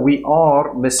 although we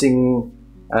are missing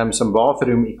some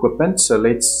bathroom equipment. So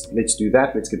let's do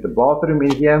that. Let's get the bathroom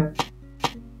in here.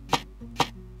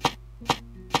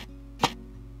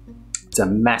 It's a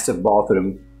massive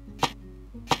bathroom.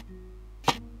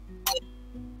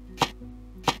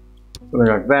 Something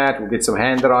like that. We'll get some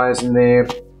hand dryers in there.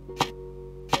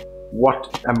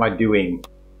 What am I doing?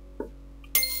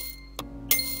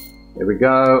 There we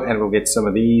go. And we'll get some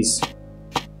of these.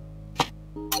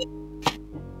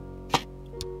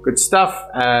 Good stuff.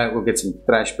 We'll get some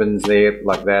trash bins there,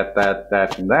 like that,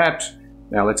 that, and that.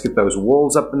 Now let's get those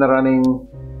walls up and running.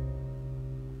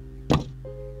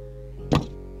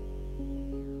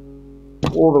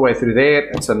 All the way through there.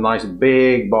 It's a nice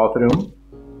big bathroom.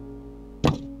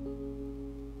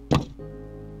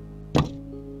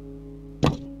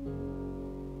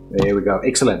 There we go.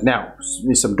 Excellent. Now,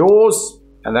 there's some doors,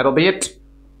 and that'll be it.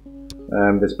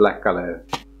 This black color.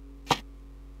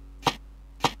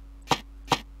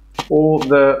 All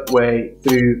the way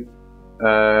through.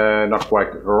 Not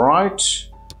quite right.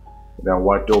 Now,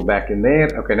 white door back in there.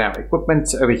 Okay, now,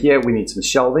 equipment over here. We need some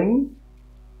shelving.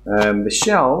 The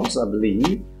shelves, I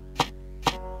believe.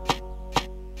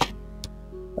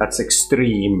 That's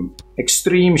extreme.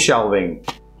 Extreme shelving.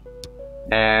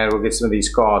 And we'll get some of these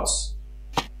carts.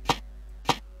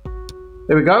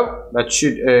 There we go. That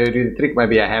should do the trick.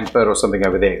 Maybe a hamper or something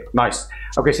over there. Nice.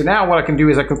 Okay, so now what I can do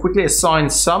is I can quickly assign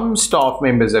some staff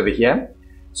members over here.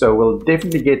 So we'll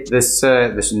definitely get this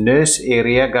this nurse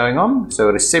area going on. So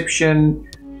reception,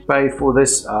 pay for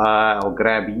this. I'll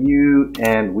grab you,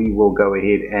 and we will go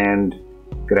ahead and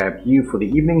grab you for the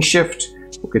evening shift.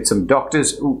 We'll get some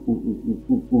doctors. No.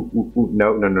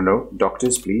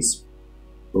 Doctors, please.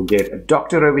 We'll get a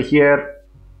doctor over here.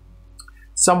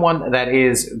 Someone that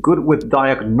is good with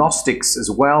diagnostics as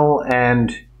well,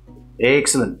 and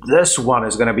excellent. This one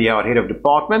is going to be our head of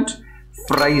department,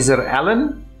 Fraser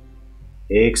Allen.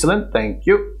 Excellent. Thank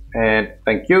you, and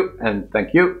thank you, and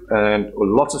thank you, and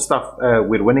lots of stuff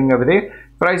we're winning over there.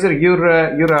 Fraser, you're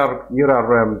our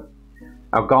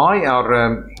guy,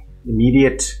 our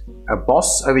immediate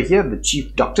boss over here, the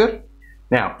chief doctor.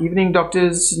 Now, evening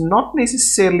doctors not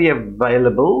necessarily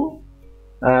available.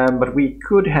 But we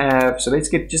could have, so let's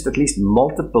get just at least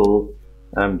multiple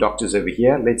doctors over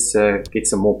here. Let's get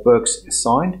some more perks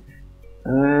assigned.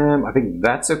 I think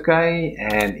that's okay.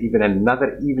 And even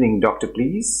another evening doctor,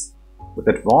 please, with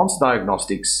advanced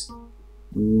diagnostics.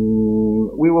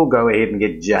 We will go ahead and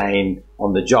get Jane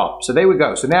on the job. So there we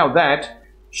go. So now that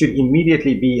should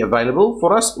immediately be available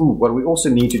for us. Ooh, what we also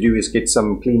need to do is get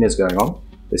some cleaners going on.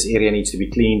 This area needs to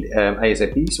be cleaned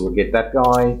ASAP, so we'll get that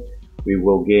guy. We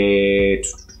will get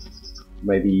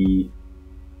maybe,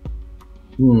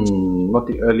 not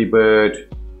the early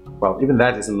bird. Well, even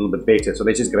that is a little bit better, so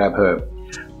let's just grab her.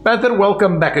 Panther,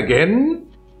 welcome back again.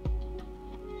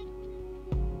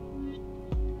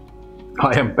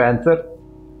 I am Panther.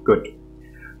 Good.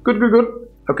 Good.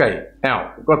 Okay,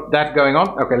 now we've got that going on.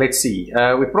 Okay, let's see.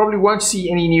 We probably won't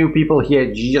see any new people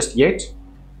here just yet.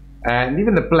 And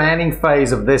even the planning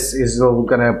phase of this is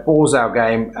going to pause our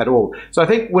game at all. So I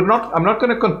think I'm not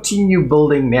going to continue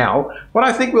building now. What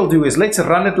I think we'll do is let's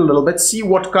run it a little bit, see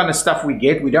what kind of stuff we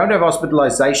get. We don't have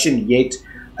hospitalization yet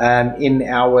in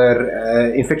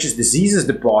our infectious diseases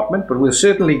department, but we're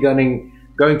certainly going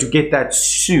to get that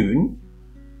soon.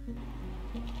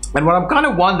 And what I'm kind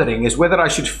of wondering is whether I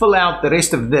should fill out the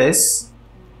rest of this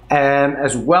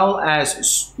as well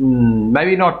as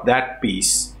maybe not that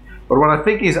piece. But what I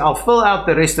think is I'll fill out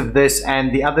the rest of this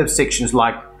and the other sections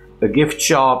like the gift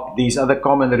shop, these other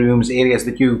common rooms, areas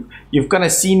that you've kind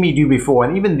of seen me do before.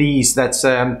 And even these, that's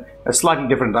slightly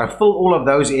different. I'll fill all of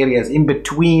those areas in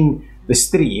between the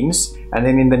streams. And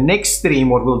then in the next stream,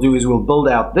 what we'll do is we'll build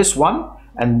out this one.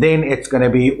 And then it's going to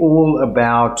be all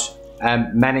about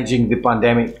managing the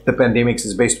pandemics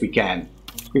as best we can.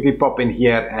 Quickly pop in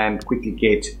here and quickly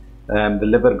get the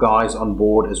liver guys on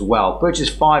board as well. Purchase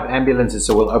 5 ambulances,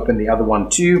 so we'll open the other one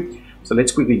too. So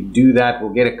let's quickly do that.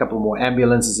 We'll get a couple more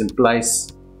ambulances in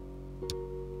place.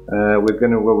 We're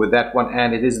going to go with that one,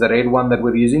 and it is the red one that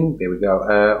we're using. There we go.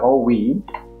 Are we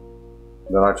on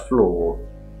the right floor?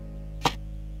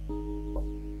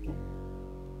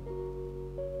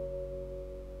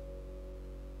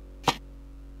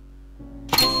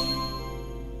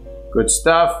 Good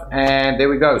stuff, and there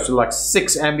we go. So like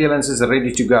 6 ambulances are ready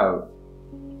to go.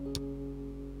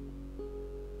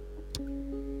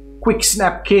 quick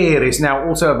snap care is now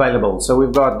also available. So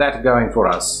we've got that going for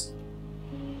us.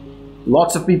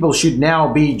 Lots of people should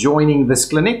now be joining this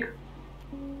clinic.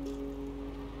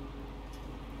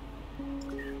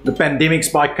 The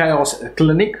Pandemics by Chaos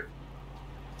Clinic,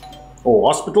 or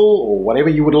hospital, or whatever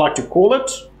you would like to call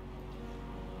it.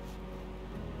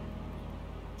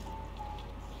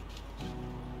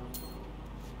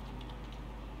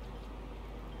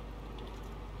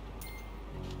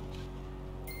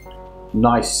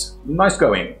 Nice, nice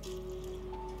going.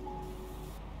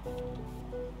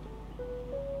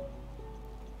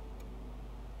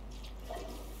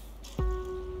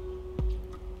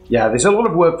 Yeah, there's a lot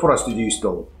of work for us to do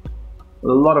still. A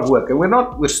lot of work, and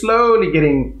we're slowly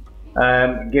getting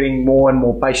more and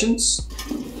more patients,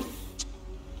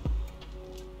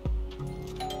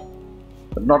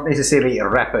 but not necessarily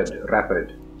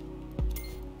rapid.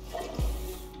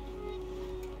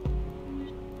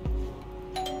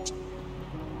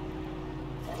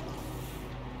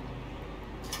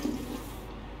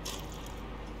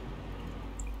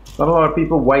 Not a lot of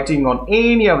people waiting on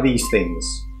any of these things.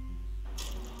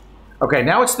 Okay,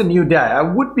 now it's the new day. I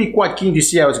would be quite keen to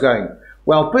see how it's going.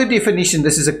 Well, per definition,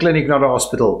 this is a clinic, not a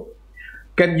hospital.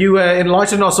 Can you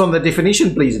enlighten us on the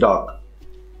definition, please, Doc?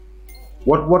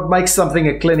 What makes something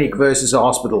a clinic versus a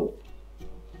hospital?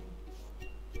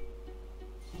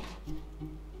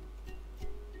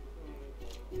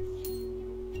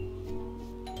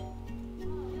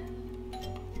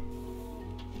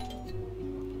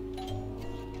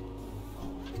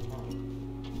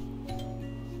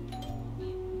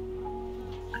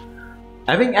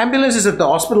 Having ambulances at the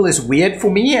hospital is weird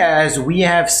for me, as we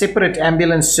have separate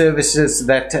ambulance services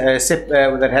that has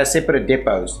separate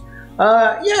depots.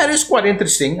 Yeah, it is quite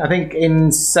interesting. I think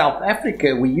in South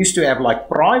Africa we used to have like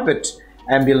private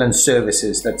ambulance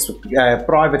services. That's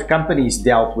private companies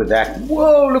dealt with that.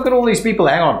 Whoa! Look at all these people.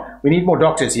 Hang on, we need more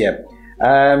doctors here.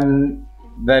 That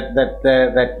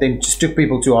then just took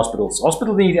people to hospitals.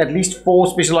 Hospitals need at least 4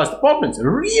 specialized departments.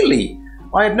 Really?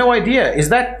 I had no idea. Is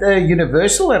that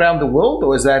universal around the world,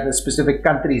 or is that a specific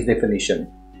country's definition?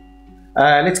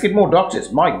 Let's get more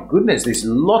doctors. My goodness, there's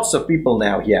lots of people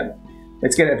now here.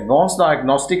 Let's get advanced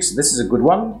diagnostics. This is a good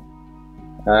one.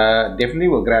 Definitely,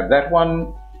 we'll grab that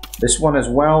one. This one as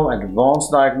well, advanced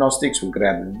diagnostics. We'll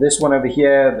grab this one over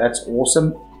here. That's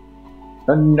awesome.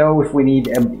 Don't know if we need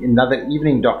another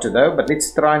evening doctor though, but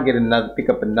let's try and pick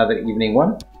up another evening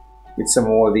one. Get some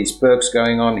more of these perks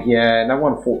going on here. No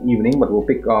one for evening, but we'll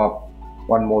pick up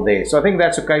one more there. So I think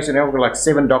that's okay. So now we've got like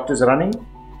 7 doctors running.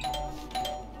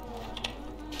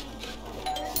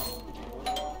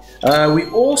 We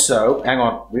also, hang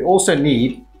on, we also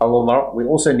need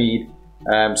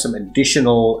some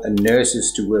additional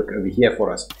nurses to work over here for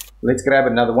us. Let's grab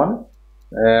another one.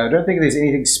 I don't think there's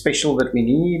anything special that we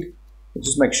need. Let's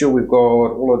just make sure we've got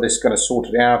all of this kind of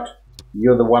sorted out.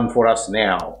 You're the one for us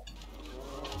now.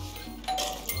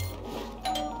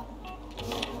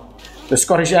 The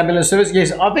Scottish Ambulance Service,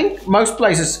 yes, I think most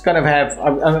places kind of have.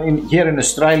 I mean, here in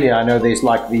Australia, I know there's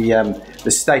like the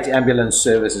State Ambulance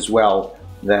Service as well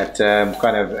that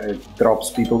kind of drops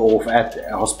people off at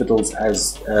hospitals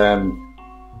as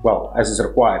well as is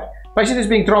required. Patient is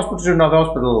being transported to another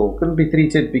hospital, couldn't be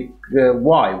treated.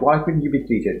 Why? Why couldn't you be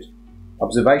treated?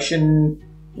 Observation.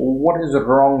 What is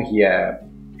wrong here?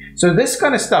 So this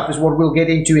kind of stuff is what we'll get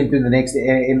into the next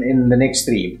in the next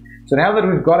stream. So now that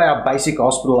we've got our basic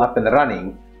hospital up and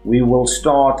running, we will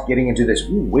start getting into this.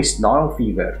 Ooh, West Nile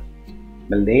fever,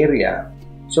 malaria.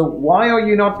 So why are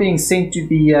you not being sent to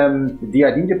the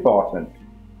DID department?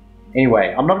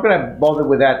 Anyway, I'm not going to bother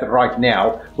with that right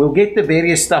now. We'll get the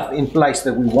various stuff in place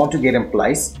that we want to get in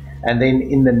place, and then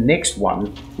in the next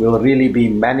one, we'll really be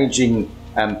managing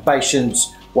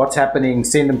patients, what's happening,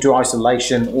 send them to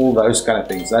isolation, all those kind of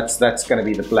things. That's going to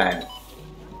be the plan.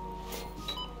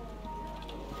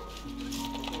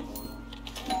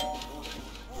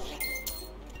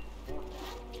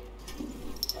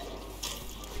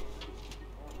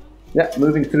 Yeah,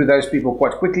 moving through those people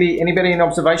quite quickly. Anybody in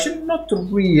observation? Not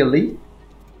really.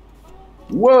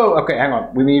 Whoa, okay, hang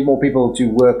on. We need more people to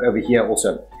work over here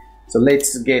also. So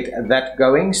let's get that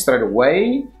going straight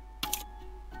away.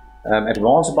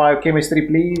 Advanced biochemistry,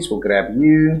 please. We'll grab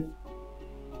you.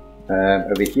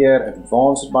 Over here,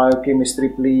 advanced biochemistry,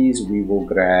 please. We will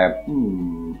grab...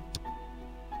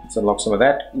 Let's unlock some of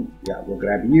that. Yeah, we'll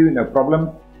grab you, no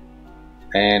problem.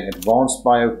 And advanced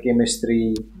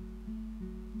biochemistry...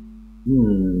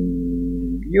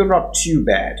 You're not too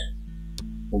bad.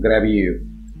 We'll grab you.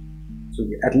 So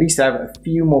we at least have a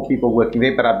few more people working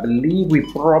there, but I believe we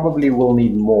probably will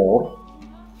need more.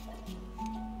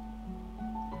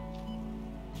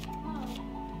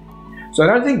 So I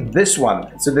don't think this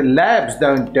one. So the labs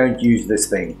don't use this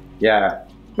thing. Yeah.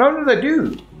 No, they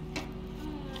do.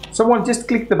 Someone just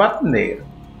click the button there.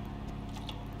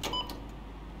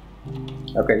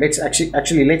 Okay, let's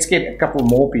actually let's get a couple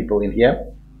more people in here.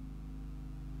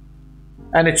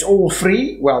 And it's all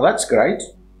free. Well, that's great.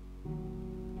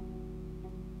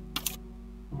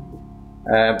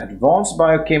 Advanced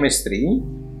biochemistry.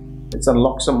 Let's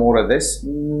unlock some more of this.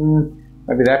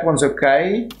 Maybe that one's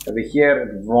okay. Over here,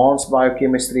 advanced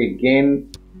biochemistry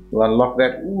again. We'll unlock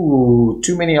that. Ooh,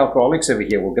 too many alcoholics over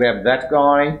here. We'll grab that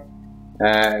guy.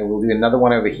 We'll do another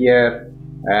one over here.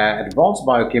 Advanced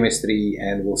biochemistry,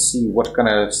 and we'll see what kind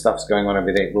of stuff's going on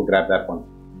over there. We'll grab that one.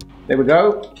 There we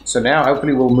go. So now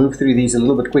hopefully we'll move through these a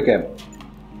little bit quicker.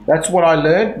 That's what I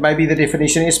learned. Maybe the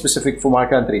definition is specific for my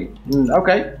country.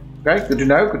 Okay, good to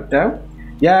know, good to know.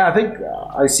 Yeah, I think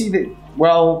I see that,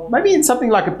 well, maybe in something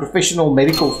like a professional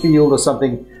medical field or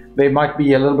something, there might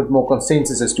be a little bit more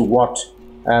consensus as to what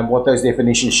those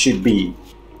definitions should be.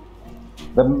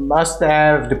 The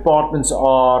must-have departments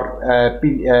are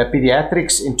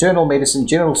pediatrics, internal medicine,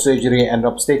 general surgery, and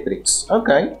obstetrics.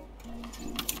 Okay.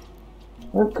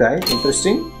 Okay,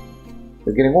 interesting.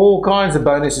 We're getting all kinds of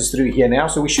bonuses through here now,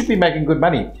 so we should be making good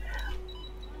money.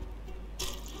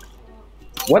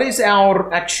 What is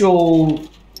our actual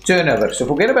turnover? So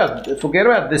forget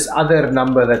about this other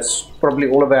number that's probably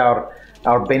all of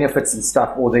our benefits and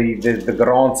stuff, or the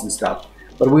grants and stuff.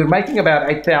 But we're making about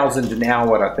 8,000 an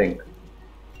hour, I think,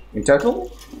 in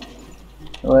total.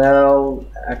 Well,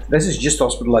 this is just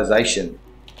hospitalization.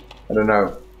 I don't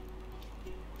know.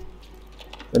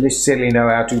 I don't necessarily know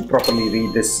how to properly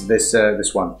read this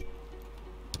one,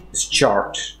 this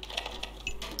chart.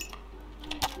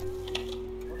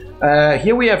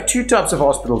 Here we have two types of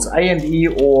hospitals, A&E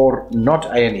or not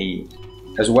A&E,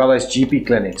 as well as GP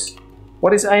clinics.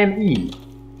 What is A&E?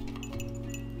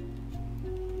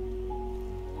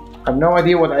 I have no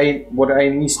idea what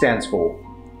A&E stands for.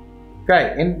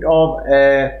 Okay, end of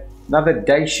another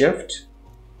day shift.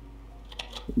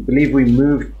 I believe we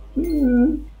moved.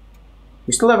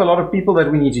 We still have a lot of people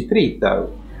that we need to treat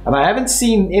though. And I haven't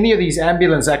seen any of these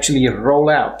ambulances actually roll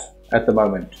out at the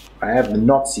moment. I have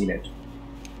not seen it.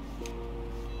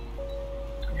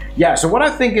 Yeah, so what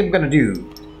I think I'm going to do,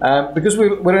 because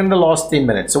we're in the last 10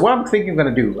 minutes, so what I'm thinking I'm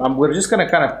going to do, we're just going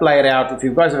to kind of play it out. If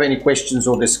you guys have any questions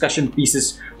or discussion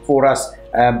pieces for us,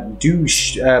 do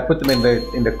put them in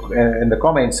the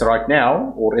comments right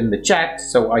now or in the chat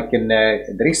so I can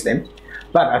address them.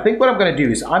 But I think what I'm going to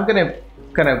do is I'm going to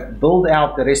kind of build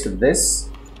out the rest of this,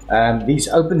 these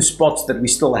open spots that we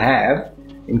still have,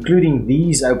 including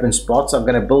these open spots. I'm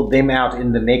going to build them out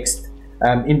in the next,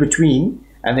 in between.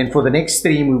 And then for the next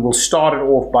stream, we will start it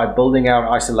off by building our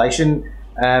isolation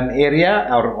area,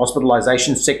 our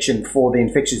hospitalization section for the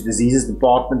infectious diseases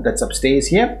department that's upstairs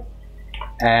here.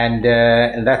 And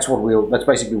that's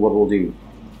basically what we'll do.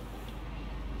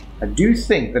 I do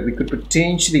think that we could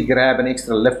potentially grab an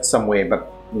extra lift somewhere,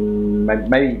 but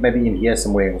maybe in here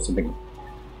somewhere or something.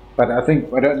 But I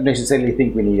don't necessarily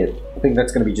think we need it. I think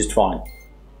that's going to be just fine.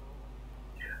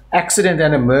 Accident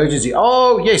and emergency.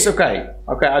 Oh yes, okay.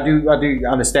 I do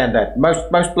understand that.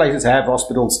 Most places have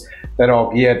hospitals that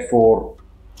are geared for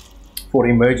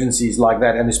emergencies like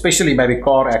that, and especially maybe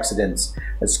car accidents.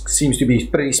 It seems to be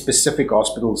pretty specific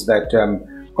hospitals that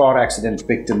car accident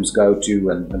victims go to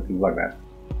and things like that,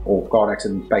 or car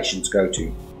accident patients go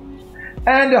to.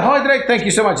 And hydrate. Thank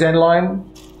you so much, Dandelion.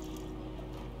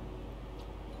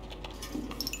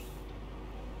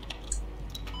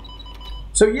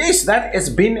 So yes, that has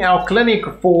been our clinic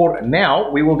for now.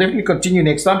 We will definitely continue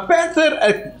next time. Panther,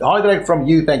 a hydrate from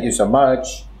you. Thank you so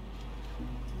much.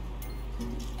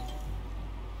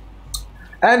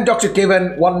 And Dr.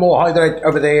 Kevin, one more hydrate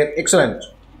over there. Excellent.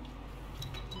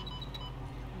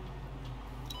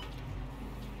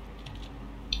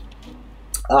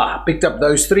 Picked up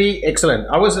those three. Excellent.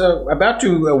 I was about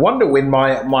to wonder when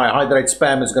my hydrate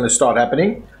spam is going to start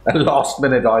happening. A last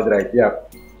minute hydrate, yeah.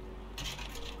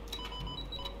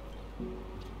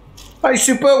 Hi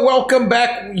Super, welcome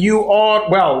back. You are,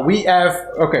 well, we have,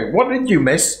 okay, what did you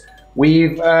miss?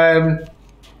 We've got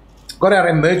our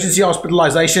emergency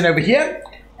hospitalization over here,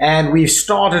 and we've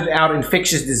started our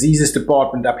infectious diseases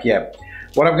department up here.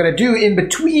 What I'm going to do in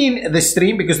between the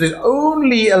stream, because there's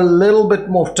only a little bit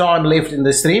more time left in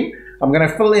the stream, I'm going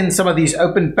to fill in some of these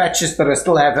open patches that I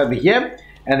still have over here,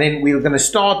 and then we're going to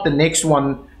start the next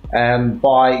one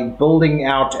by building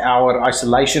out our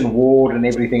isolation ward and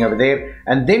everything over there.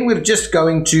 And then we're just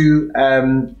going to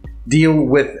deal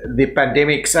with the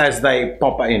pandemics as they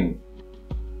pop in.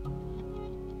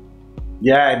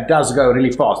 Yeah, it does go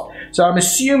really fast. So I'm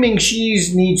assuming she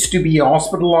needs to be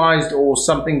hospitalized or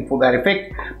something for that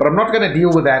effect, but I'm not going to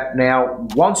deal with that now.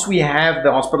 Once we have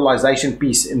the hospitalization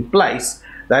piece in place,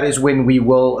 that is when we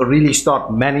will really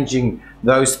start managing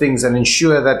those things and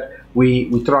ensure that we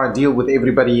try and deal with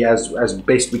everybody as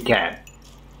best we can.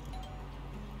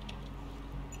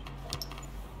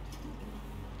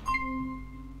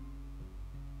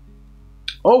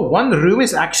 Oh, one room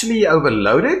is actually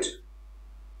overloaded?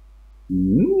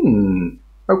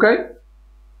 Okay.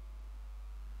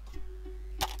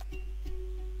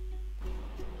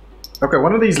 Okay,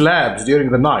 one of these labs during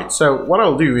the night. So what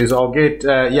I'll do is I'll get,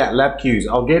 lab queues.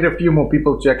 I'll get a few more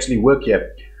people to actually work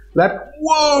here.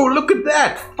 Whoa, look at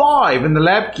that! 5 in the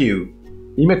lab queue.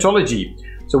 Hematology.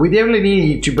 So we definitely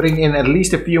need to bring in at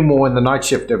least a few more in the night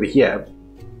shift over here.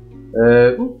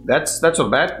 That's not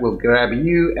bad. We'll grab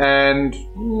you and...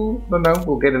 no,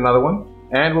 we'll get another one.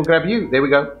 And we'll grab you. There we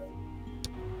go.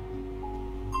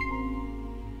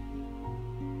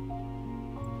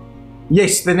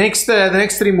 Yes, the next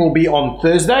stream will be on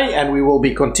Thursday, and we will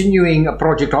be continuing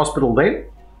Project Hospital then.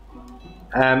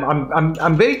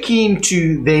 I'm very keen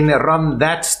to then run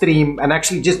that stream and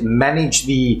actually just manage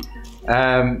the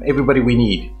everybody we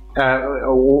need,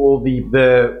 all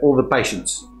the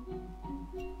patients.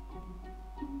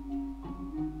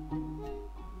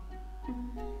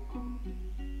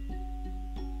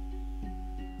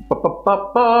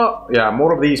 Yeah,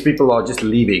 more of these people are just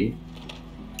leaving.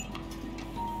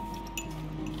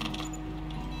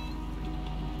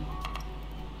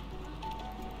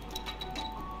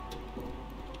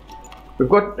 We've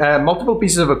got multiple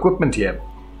pieces of equipment here.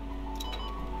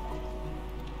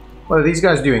 What are these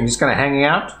guys doing? Just kind of hanging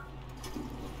out?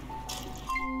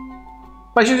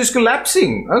 Patient is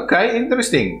collapsing. Okay,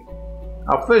 interesting.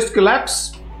 Our first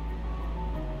collapse.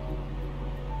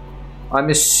 I'm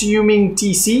assuming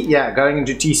TC. Yeah, going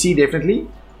into TC definitely.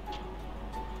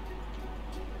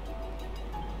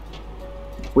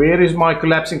 Where is my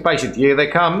collapsing patient? Here they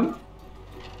come.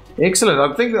 Excellent.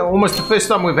 I think almost the first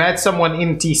time we've had someone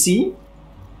in TC.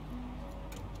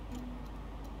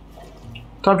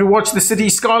 Time to watch the City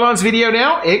Skylines video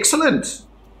now. Excellent.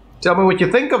 Tell me what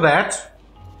you think of that.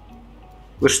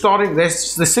 We're starting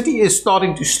this. The city is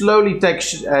starting to slowly take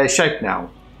shape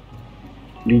now.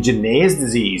 Legionnaire's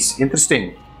disease.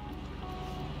 Interesting.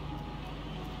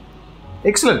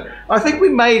 Excellent. I think we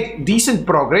made decent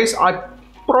progress. I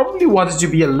probably wanted to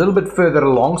be a little bit further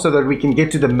along so that we can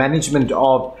get to the management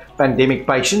of pandemic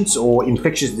patients or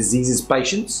infectious diseases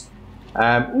patients.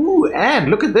 And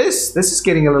look at this. This is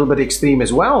getting a little bit extreme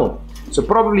as well. So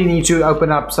probably need to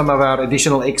open up some of our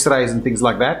additional x-rays and things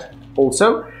like that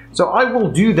also. So I will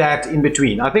do that in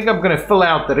between. I think I'm going to fill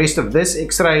out the rest of this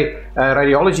x-ray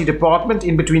radiology department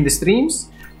in between the streams.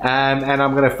 And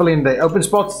I'm going to fill in the open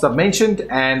spots as I've mentioned.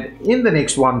 And in the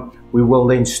next one, we will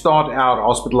then start our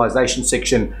hospitalization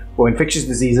section for infectious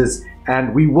diseases.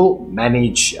 And we will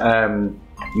manage the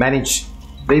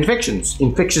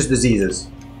infectious diseases.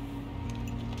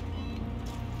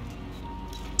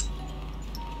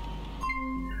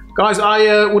 Guys,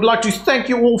 I would like to thank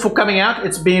you all for coming out.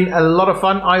 It's been a lot of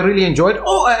fun. I really enjoyed.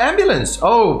 Oh, an ambulance.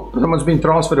 Oh, someone's been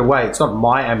transferred away. It's not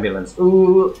my ambulance.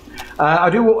 Ooh. I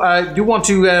do want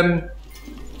to.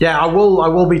 Yeah, I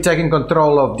will be taking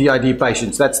control of DID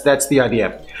patients. That's the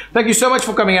idea. Thank you so much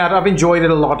for coming out. I've enjoyed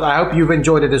it a lot. I hope you've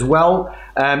enjoyed it as well.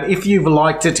 If you've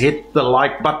liked it, hit the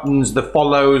like buttons, the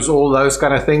follows, all those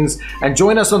kind of things. And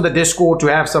join us on the Discord to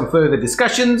have some further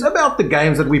discussions about the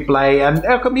games that we play and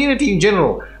our community in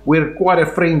general. We're quite a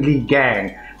friendly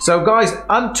gang. So guys,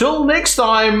 until next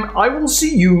time, I will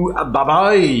see you.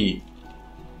 Bye-bye.